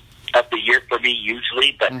of the year for me.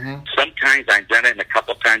 Usually, but sometimes I've done it, and a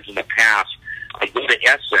couple times in the past, I go to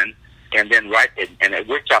Essen, and then and it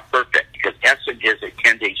works out perfect because Essen is a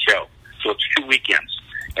 10-day show, so it's 2 weekends.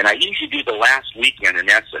 And I usually do the last weekend in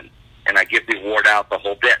Essen, and I give the award out the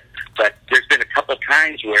whole bit. But there's been a couple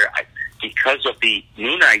times where, because of the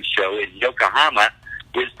Moon Eyes show in Yokohama,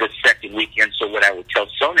 is the second weekend. So what I would tell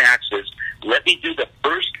Sonax is, let me do the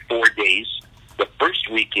first 4 days, the first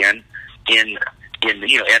weekend in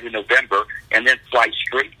end of November, and then fly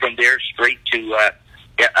straight from there straight to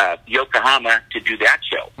Yokohama to do that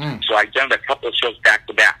show. So I've done a couple of shows back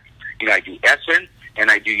to back. I do Essen and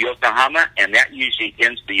I do Yokohama, and that usually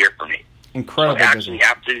ends the year for me. Incredible. So actually,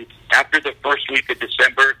 after the first week of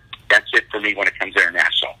December, that's it for me when it comes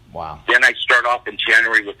international. Wow. Then I start off in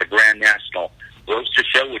January with the Grand National Roadster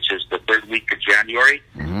Show, which is the third week of January.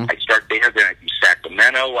 I start there. Then I do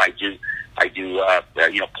Sacramento. I do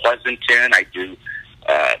Pleasanton. I do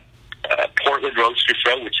Portland Roadster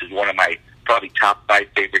Show, which is one of my probably top 5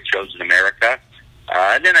 favorite shows in America.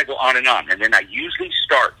 And then I go on. And then I usually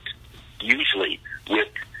start with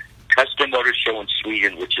Custom Motor Show in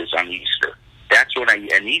Sweden, which is on Easter. That's when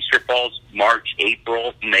and Easter falls March,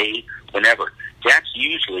 April, May, whenever. That's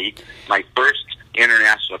usually my first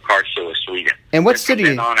international car show in Sweden. And what city?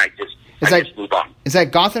 From then on, I just move on. Is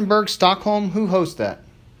that Gothenburg, Stockholm? Who hosts that?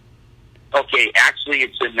 Okay, actually,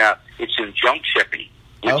 it's in Jönköping,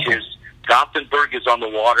 which is Gothenburg is on the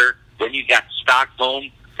water. Then you got Stockholm.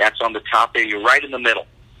 That's on the top there. You're right in the middle.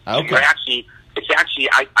 Okay. So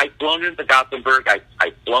I've flown into Gothenburg.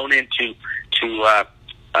 I've flown into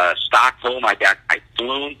Stockholm. I've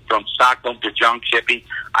flown from Stockholm to Jönköping.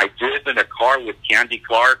 I've driven a car with Candy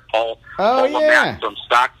Clark, Paul Matt from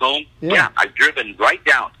Stockholm. Yeah, I've driven right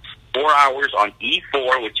down 4 hours on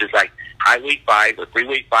E4, which is like Highway 5 or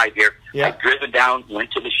Freeway 5 here. Yeah. I've driven down,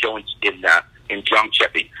 went to the show in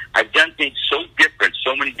Jönköping. I've done things so different,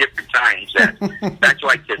 so many different times that that's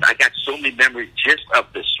why I said I got so many memories just of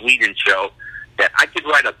the Sweden show that I could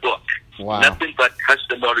write a book. Wow. Nothing but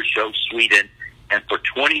Custom Motor Show Sweden. And for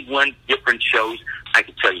 21 different shows, I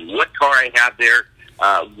can tell you what car I have there,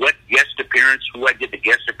 what guest appearance, who I did the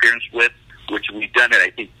guest appearance with, which we've done it, I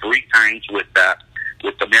think, 3 times with the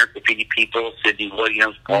American Graffiti people, Sidney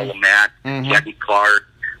Williams, Paul LeMat, Candy Clark.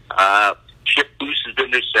 Chip Booth has been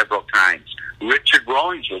there several times. Richard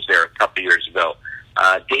Rawlings was there a couple years ago.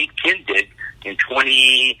 Dave Kindig in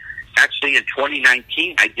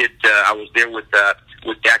 2019, I was there with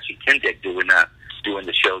Dachi Kindig doing doing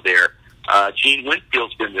the show there. Gene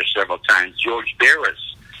Winfield's been there several times. George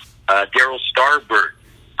Barris, Daryl Starbird.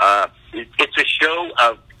 It's a show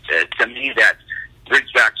of to me that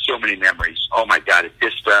brings back so many memories. Oh my God!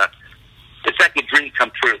 It's like a dream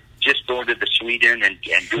come true. Just going to the Sweden and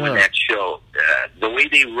doing that show. The way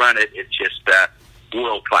they run it, it's just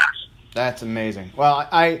world class. That's amazing. Well,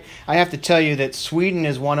 I have to tell you that Sweden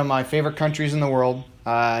is one of my favorite countries in the world,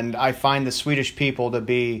 and I find the Swedish people to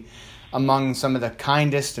be among some of the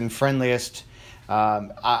kindest and friendliest.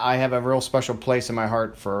 I have a real special place in my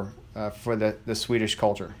heart for the Swedish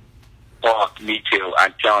culture. Oh, me too.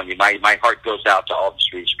 I'm telling you, my heart goes out to all the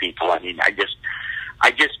Swedish people. I mean, I just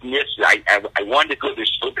miss it. I wanted to go there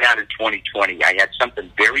so bad in 2020. I had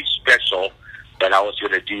something very special that I was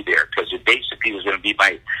going to do there because it basically was going to be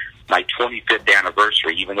my 25th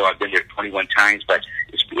anniversary, even though I've been there 21 times, but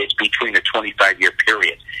it's between a 25-year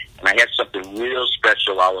period. And I had something real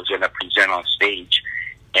special I was going to present on stage,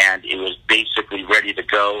 and it was basically ready to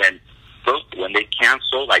go. And when they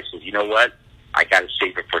canceled, I said, you know what? I got to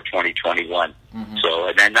save it for 2021. Mm-hmm. So,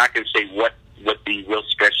 and I'm not going to say what the real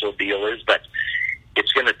special deal is, but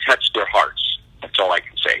it's going to touch their hearts. That's all I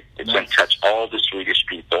can say. It's going to touch all the Swedish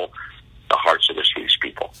people, the hearts of the Swedish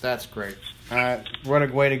people. That's great. What a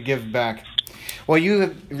way to give back. Well,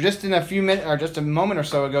 you just in a few minutes, or just a moment or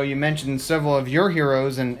so ago, you mentioned several of your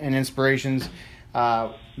heroes and inspirations,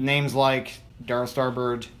 names like Daryl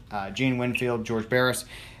Starbird, Gene Winfield, George Barris.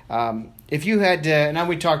 If you had to, and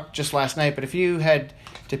we talked just last night, but if you had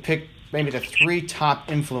to pick maybe the 3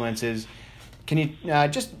 top influences, can you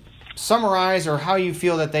just summarize or how you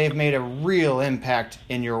feel that they've made a real impact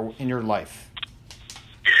in your life?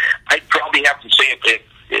 I'd probably have to say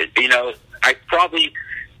I probably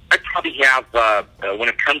have when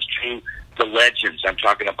it comes to the legends. I'm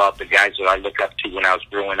talking about the guys that I look up to when I was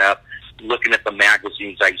growing up. Looking at the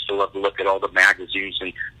magazines, I used to love to look at all the magazines.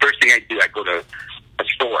 And first thing I do, I go to a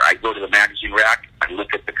store. I go to the magazine rack. I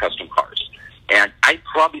look at the custom cars. And I'd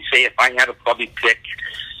probably say if I had to probably pick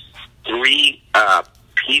 3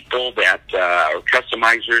 people that are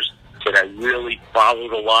customizers that I really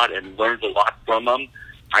followed a lot and learned a lot from them,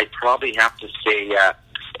 I'd probably have to say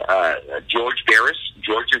George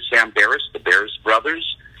and Sam Barris, the Barris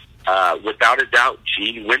brothers. Without a doubt,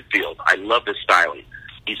 Gene Winfield. I love his styling.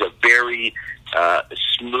 He's a very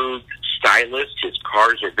smooth stylist. His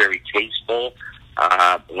cars are very tasteful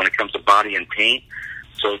when it comes to body and paint.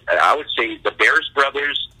 So I would say the Barris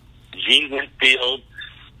brothers, Gene Winfield,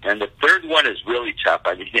 and the third one is really tough.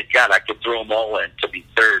 I mean, God, I could throw them all in to be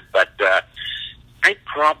third, but I'd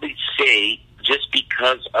probably say just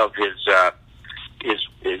because of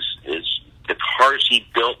the cars he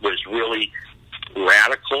built was really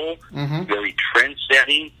radical, very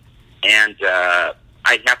trend-setting, and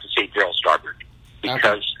I'd have to say Daryl Starbird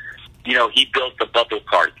because he built the bubble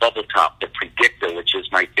top, the Predicta, which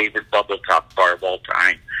is my favorite bubble top car of all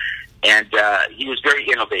time, and he was very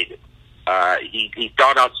innovative. He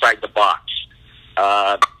thought outside the box.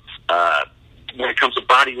 When it comes to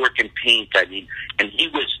bodywork and paint, I mean, and he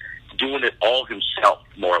was doing it all himself,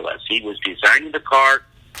 more or less. He was designing the car,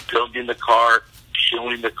 building the car,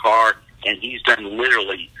 showing the car, and he's done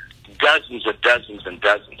literally dozens and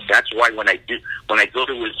dozens. That's why when I go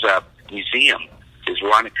to his museum, his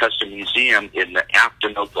Ronick Custom Museum in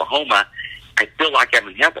Afton, Oklahoma, I feel like I'm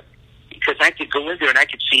in heaven because I could go in there and I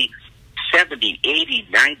could see 70, 80,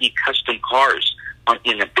 90 custom cars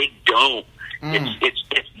in a big dome.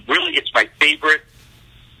 It's my favorite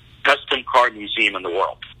custom car museum in the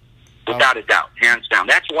world, without a doubt, hands down.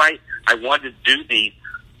 That's why I wanted to do the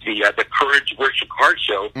Courage Worship Car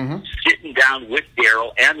Show, sitting down with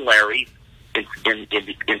Daryl and Larry in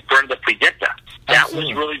front of the Predicta. That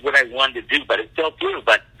was really what I wanted to do, but it fell through.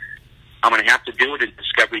 But I'm going to have to do it in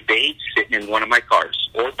Discovery Bay, sitting in one of my cars,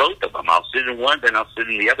 or both of them. I'll sit in one, then I'll sit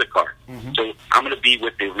in the other car. So I'm going to be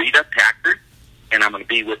with the Rita Packard, and I'm going to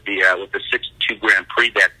be with the 62 Grand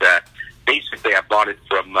Prix that basically I bought it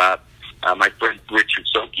from my friend Richard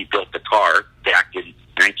Soke. Built the car back in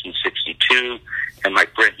 1962, and my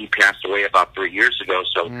friend, he passed away about 3 years ago,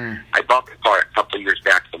 so I bought the car a couple of years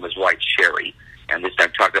back from his wife, Sherry, and this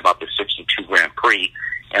I'm talking about the 62 Grand Prix.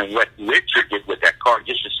 And what Richard did with that car,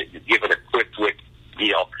 just to give it a quick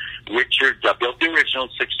deal, Richard built the original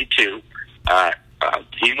 62.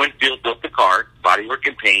 Gene Winfield built the car, bodywork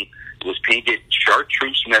and paint. It was painted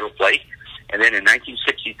chartreuse metal plate. And then in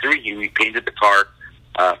 1963, he repainted the car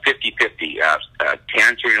 50-50,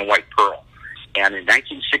 tangerine and white pearl. And in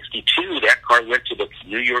 1962, that car went to the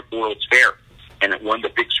New York World's Fair, and it won the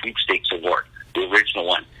Big Sweepstakes Award, the original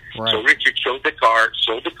one. Right. So Richard sold the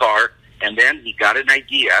car, and then he got an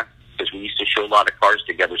idea, because we used to show a lot of cars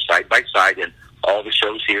together side by side, and all the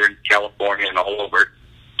shows here in California and all over.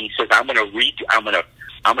 He says, I'm going to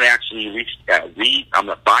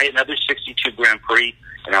buy another 62 Grand Prix,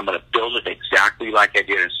 and I'm going to build it exactly like I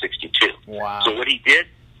did in 62. Wow. So what he did,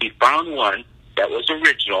 he found one that was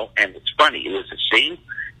original, and it's funny, it was the same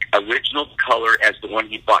original color as the one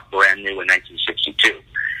he bought brand new in 1962.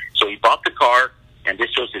 So he bought the car, and this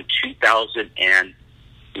was in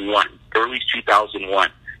 2001, early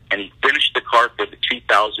 2001. And he finished the car for the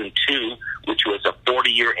 2002, which was a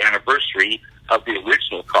 40-year anniversary of the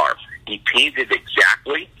original car. He painted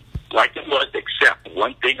exactly like it was, except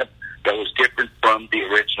one thing that was different from the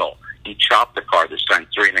original. He chopped the car this time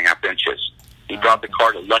 3.5 inches. He brought the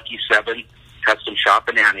car to Lucky 7 Custom Shop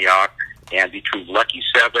in Antioch, and between Lucky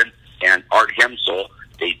 7 and Art Hemsel,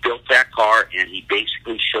 they built that car, and he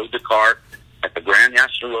basically showed the car at the Grand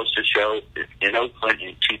National Roadster Show in Oakland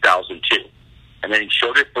in 2002. And then he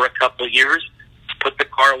showed it for a couple of years, put the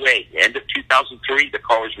car away. End of 2003, the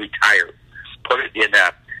car was retired. Put it in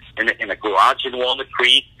a garage in Walnut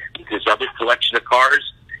Creek with his other collection of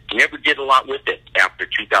cars. He never did a lot with it after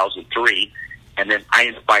 2003. And then I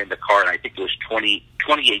ended up buying the car, and I think it was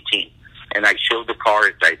 2018. And I showed the car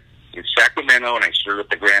in Sacramento, and I showed it at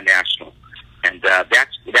the Grand National. And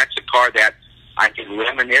that's a car that I can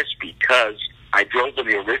reminisce because I drove in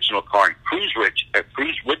the original car and cruised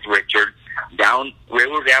with Richard down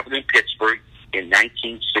Railroad Avenue in Pittsburgh in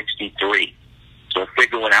 1963. So I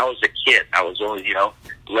figure when I was a kid, I was only,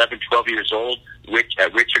 11, 12 years old,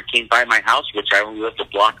 Richard came by my house, which I only lived a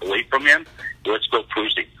block away from him. Let's go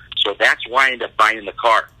cruising. So that's why I ended up buying the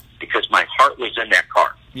car, because my heart was in that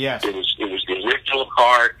car. Yes. It was the original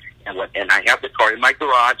car, and I have the car in my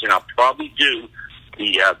garage, and I'll probably do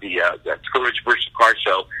the Courage Versus Car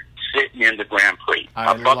Show sitting in the Grand Prix.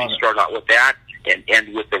 I'll probably start out with that and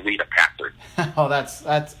end with the Rita Packard. Oh, that's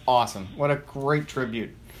awesome. What a great tribute.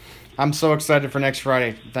 I'm so excited for next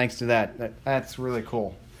Friday thanks to that. That's really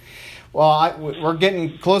cool. Well, we're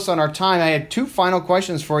getting close on our time. I had 2 final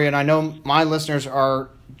questions for you, and I know my listeners are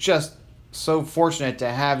just so fortunate to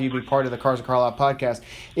have you be part of the Cars of Carlisle podcast.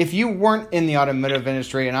 If you weren't in the automotive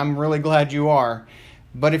industry, and I'm really glad you are,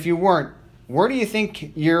 but if you weren't, where do you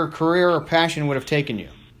think your career or passion would have taken you?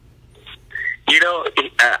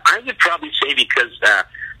 I would probably say because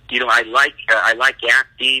I like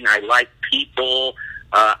acting, I like people.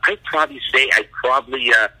 I'd probably say I'd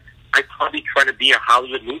probably try to be a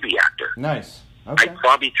Hollywood movie actor. Nice. Okay. I'd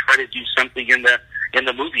probably try to do something in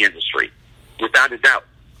the movie industry, without a doubt.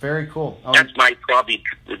 Very cool. That's my probably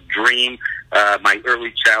dream, my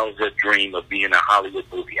early childhood dream of being a Hollywood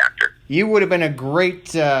movie actor. You would have been a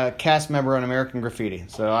great cast member on American Graffiti,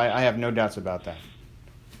 so I have no doubts about that.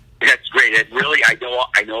 That's great. And really, I know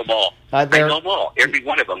them all. I know them all, every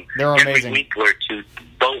one of them. They're amazing. Henry Winkler to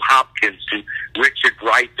Bo Hopkins to Richard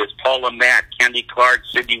Dreyfuss, Paula Matt, Candy Clark,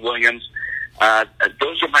 Sidney Williams.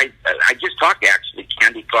 Those are my. I just talked to actually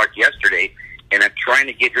Candy Clark yesterday, and I'm trying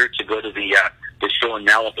to get her to go to the show in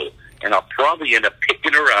Malibu, and I'll probably end up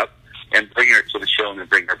picking her up and bringing her to the show and then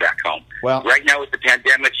bring her back home. Well, right now with the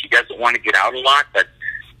pandemic, she doesn't want to get out a lot, but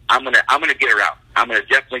I'm gonna get her out. I'm gonna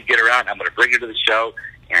definitely get her out. I'm gonna bring her to the show,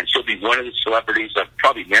 and she'll be one of the celebrities, of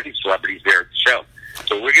probably many celebrities there at the show.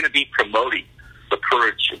 So we're going to be promoting the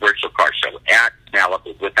Courage Virtual Car Show at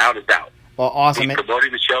Malibu, without a doubt. Well, awesome. We're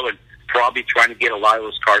promoting the show and probably trying to get a lot of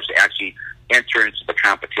those cars to actually enter into the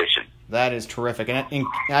competition. That is terrific. And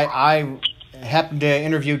I happened to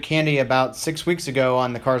interview Candy about 6 weeks ago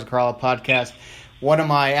on the Cars of Carlisle podcast. One of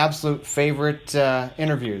my absolute favorite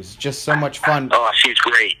interviews. Just so much fun. Oh, she's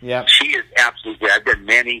great. Yeah. She is absolutely great. I've done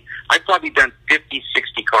many. I've probably done 50,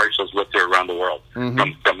 60 car shows with her around the world.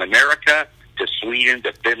 Mm-hmm. From America to Sweden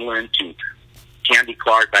to Finland to Candy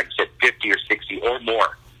Clark, like I said, 50 or 60 or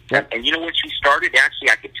more. Yep. And when she started,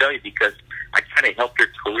 actually, I could tell you because I kind of helped her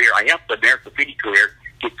career. I helped the American Graffiti career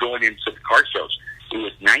get going into the car shows. It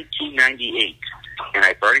was 1998. And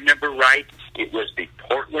if I remember right, it was the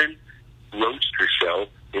Portland Roadster Show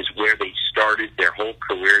is where they started their whole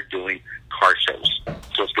career doing car shows.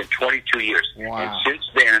 So it's been 22 years. Wow. And since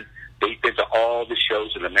then, they've been to all the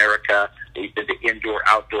shows in America. They've been to indoor,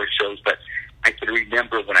 outdoor shows. But I can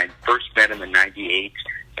remember when I first met him in 98,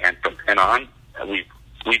 and from then on,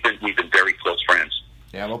 we've been very close friends.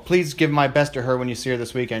 Yeah, well, please give my best to her when you see her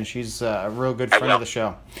this weekend. She's a real good friend of the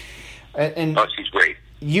show. And she's great.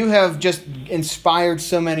 You have just inspired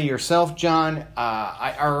so many yourself, John.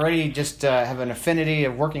 I already just have an affinity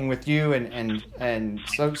of working with you, and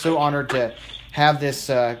so honored to have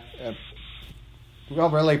this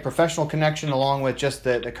really professional connection along with just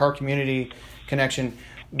the car community connection.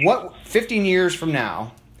 What 15 years from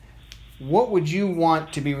now, what would you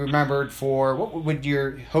want to be remembered for? What would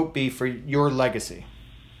your hope be for your legacy?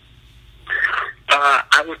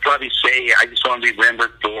 I would probably say I just want to be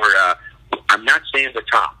remembered for, I'm not saying the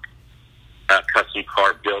top custom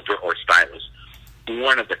car builder or stylist,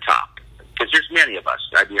 one of the top. Because there's many of us.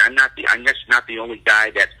 I mean, I'm just not the only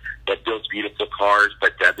guy that builds beautiful cars,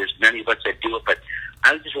 but there's many of us that do it. But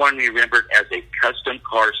I just want to be remembered as a custom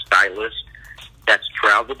car stylist that's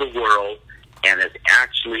traveled the world and has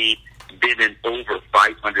actually been in over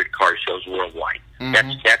 500 car shows worldwide.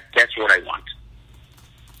 Mm-hmm. That's what I want.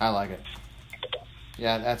 I like it.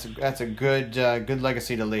 Yeah, that's a good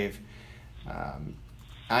legacy to leave.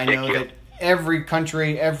 I know that every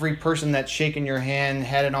country, every person that's shaken your hand,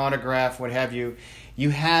 had an autograph, what have you, you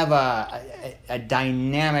have a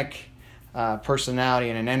dynamic personality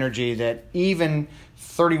and an energy that even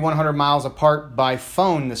 3,100 miles apart by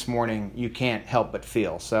phone this morning, you can't help but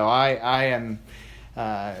feel. So I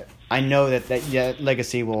know that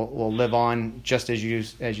legacy will live on just as you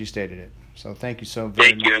stated it. So thank you so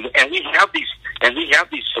very much. Thank you. And we have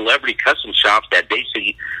these celebrity custom shops that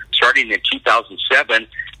basically, starting in 2007,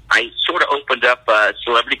 I sort of opened up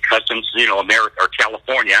Celebrity Customs, America or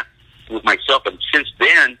California with myself. And since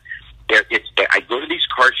then, I go to these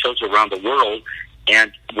car shows around the world,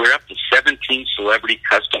 and we're up to 17 Celebrity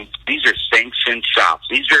Customs. These are sanctioned shops.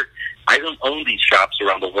 I don't own these shops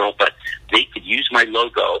around the world, but they could use my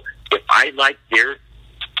logo. If I like their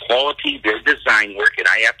quality, their design work, and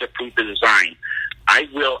I have to approve the design, I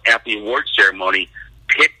will, at the award ceremony,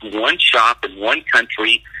 pick one shop in one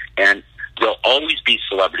country, and there'll always be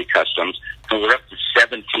Celebrity Customs, and we're up to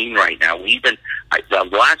 17 right now.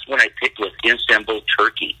 The last one I picked was Istanbul,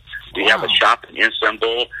 Turkey. We have a shop in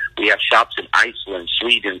Istanbul. We have shops in Iceland,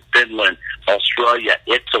 Sweden, Finland, Australia,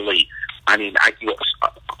 Italy. I mean, I can go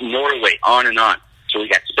Norway, on and on. So we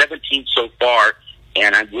got 17 so far,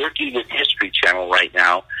 and I'm working with History Channel right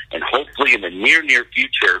now, and hopefully in the near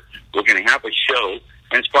future, we're going to have a show,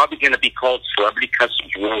 and it's probably going to be called Celebrity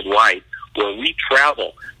Customs Worldwide, where we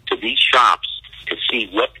travel to these shops to see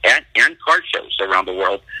and car shows around the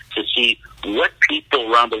world, to see what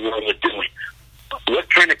people around the world are doing. What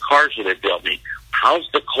kind of cars are they building? How's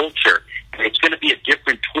the culture? And it's going to be a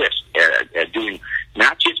different twist, doing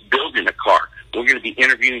not just building a car. We're going to be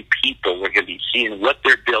interviewing people. We're going to be seeing what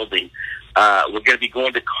they're building. We're going to be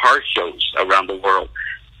going to car shows around the world.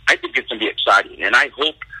 I think it's going to be exciting, and I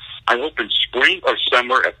hope in spring or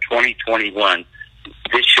summer of 2021,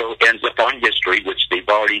 this show ends up on History, which they've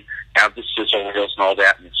already have the sizzle reels and all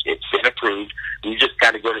that, and it's been approved. We just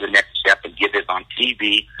got to go to the next step and get it on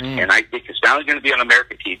TV, and I think it's not only going to be on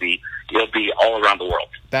American TV, it'll be all around the world.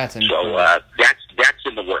 That's incredible. So that's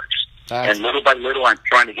in the works. And little by little, I'm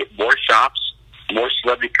trying to get more shops, more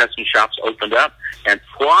Celebrity Custom shops opened up, and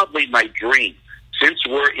probably my dream, since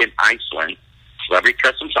we're in Iceland, Celebrity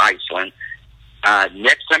Customs Iceland,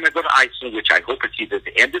 next time I go to Iceland, which I hope it's either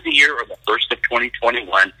the end of the year or the first of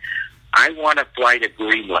 2021, I want to fly to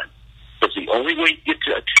Greenland. Because the only way you get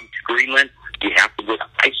to Greenland, you have to go to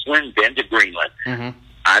Iceland, then to Greenland. Mm-hmm.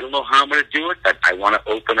 I don't know how I'm going to do it, but I want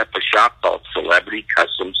to open up a shop called Celebrity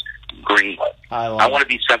Customs Greenland. I want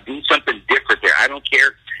to do something different there. I don't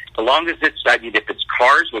care. As long as if it's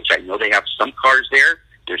cars, which I know they have some cars there,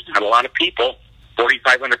 there's not a lot of people,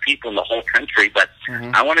 4,500 people in the whole country, but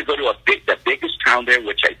I want to go to the biggest town there,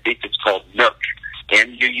 which I think it's called Nuuk,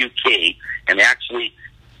 N-U-U-K, and actually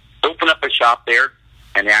open up a shop there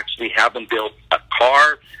and actually have them build a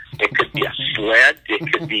car. It could be a sled.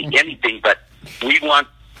 It could be anything, but we want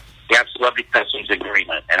to have Celebrity Customs in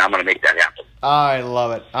Greenland, and I'm going to make that happen. I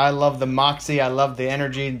love it. I love the moxie. I love the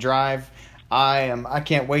energy, drive. I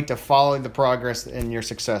can't wait to follow the progress and your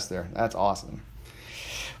success there. That's awesome.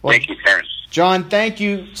 Well, thank you, Terrence. John, thank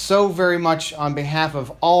you so very much on behalf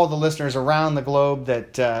of all the listeners around the globe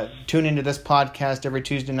that tune into this podcast every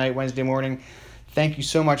Tuesday night, Wednesday morning. Thank you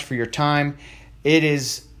so much for your time.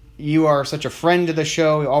 You are such a friend to the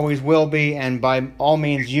show, you always will be, and by all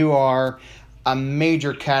means, you are a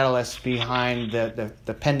major catalyst behind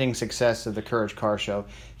the pending success of the Courage Car Show.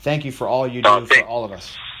 Thank you for all you do for all of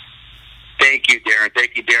us. Thank you,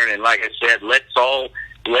 Darren. And like I said, let's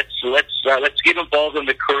get involved in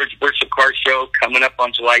the Courage Virtual Car Show coming up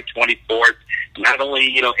on July 24th. Not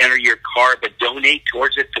only enter your car, but donate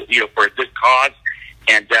towards it for a good cause.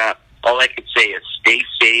 And all I can say is stay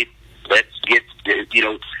safe. Let's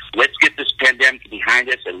get this pandemic behind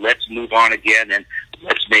us, and let's move on again, and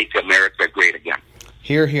let's make America great again.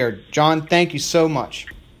 Hear, hear. John, thank you so much.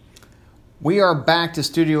 We are back to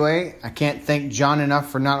Studio A. I can't thank John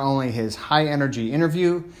enough for not only his high-energy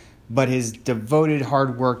interview, but his devoted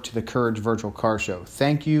hard work to the Courage Virtual Car Show.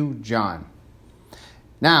 Thank you, John.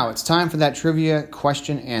 Now, it's time for that trivia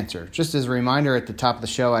question answer. Just as a reminder, at the top of the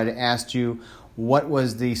show, I'd asked you what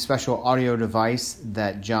was the special audio device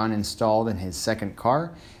that John installed in his second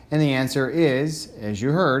car. And the answer is, as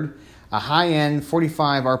you heard, a high-end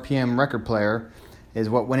 45 RPM record player is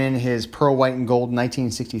what went in his pearl white and gold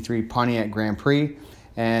 1963 Pontiac Grand Prix.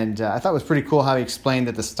 And I thought it was pretty cool how he explained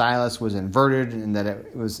that the stylus was inverted and that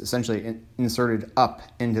it was essentially inserted up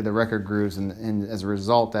into the record grooves. And as a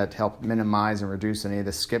result, that helped minimize and reduce any of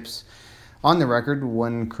the skips on the record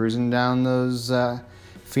when cruising down those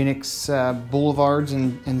Phoenix boulevards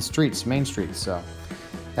and streets, main streets. So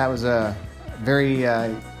that was a very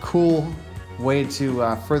cool way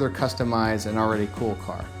to further customize an already cool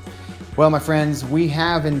car. Well, my friends, we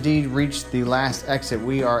have indeed reached the last exit.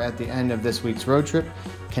 We are at the end of this week's road trip.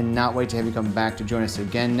 Cannot wait to have you come back to join us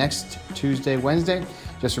again next Tuesday, Wednesday.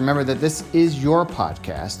 Just remember that this is your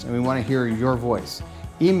podcast, and we want to hear your voice.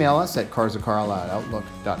 Email us at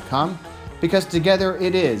carsthecarlout@outlook.com, because together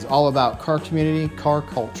it is all about car community, car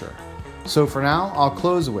culture. So for now, I'll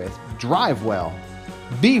close with drive well,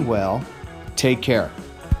 be well, take care.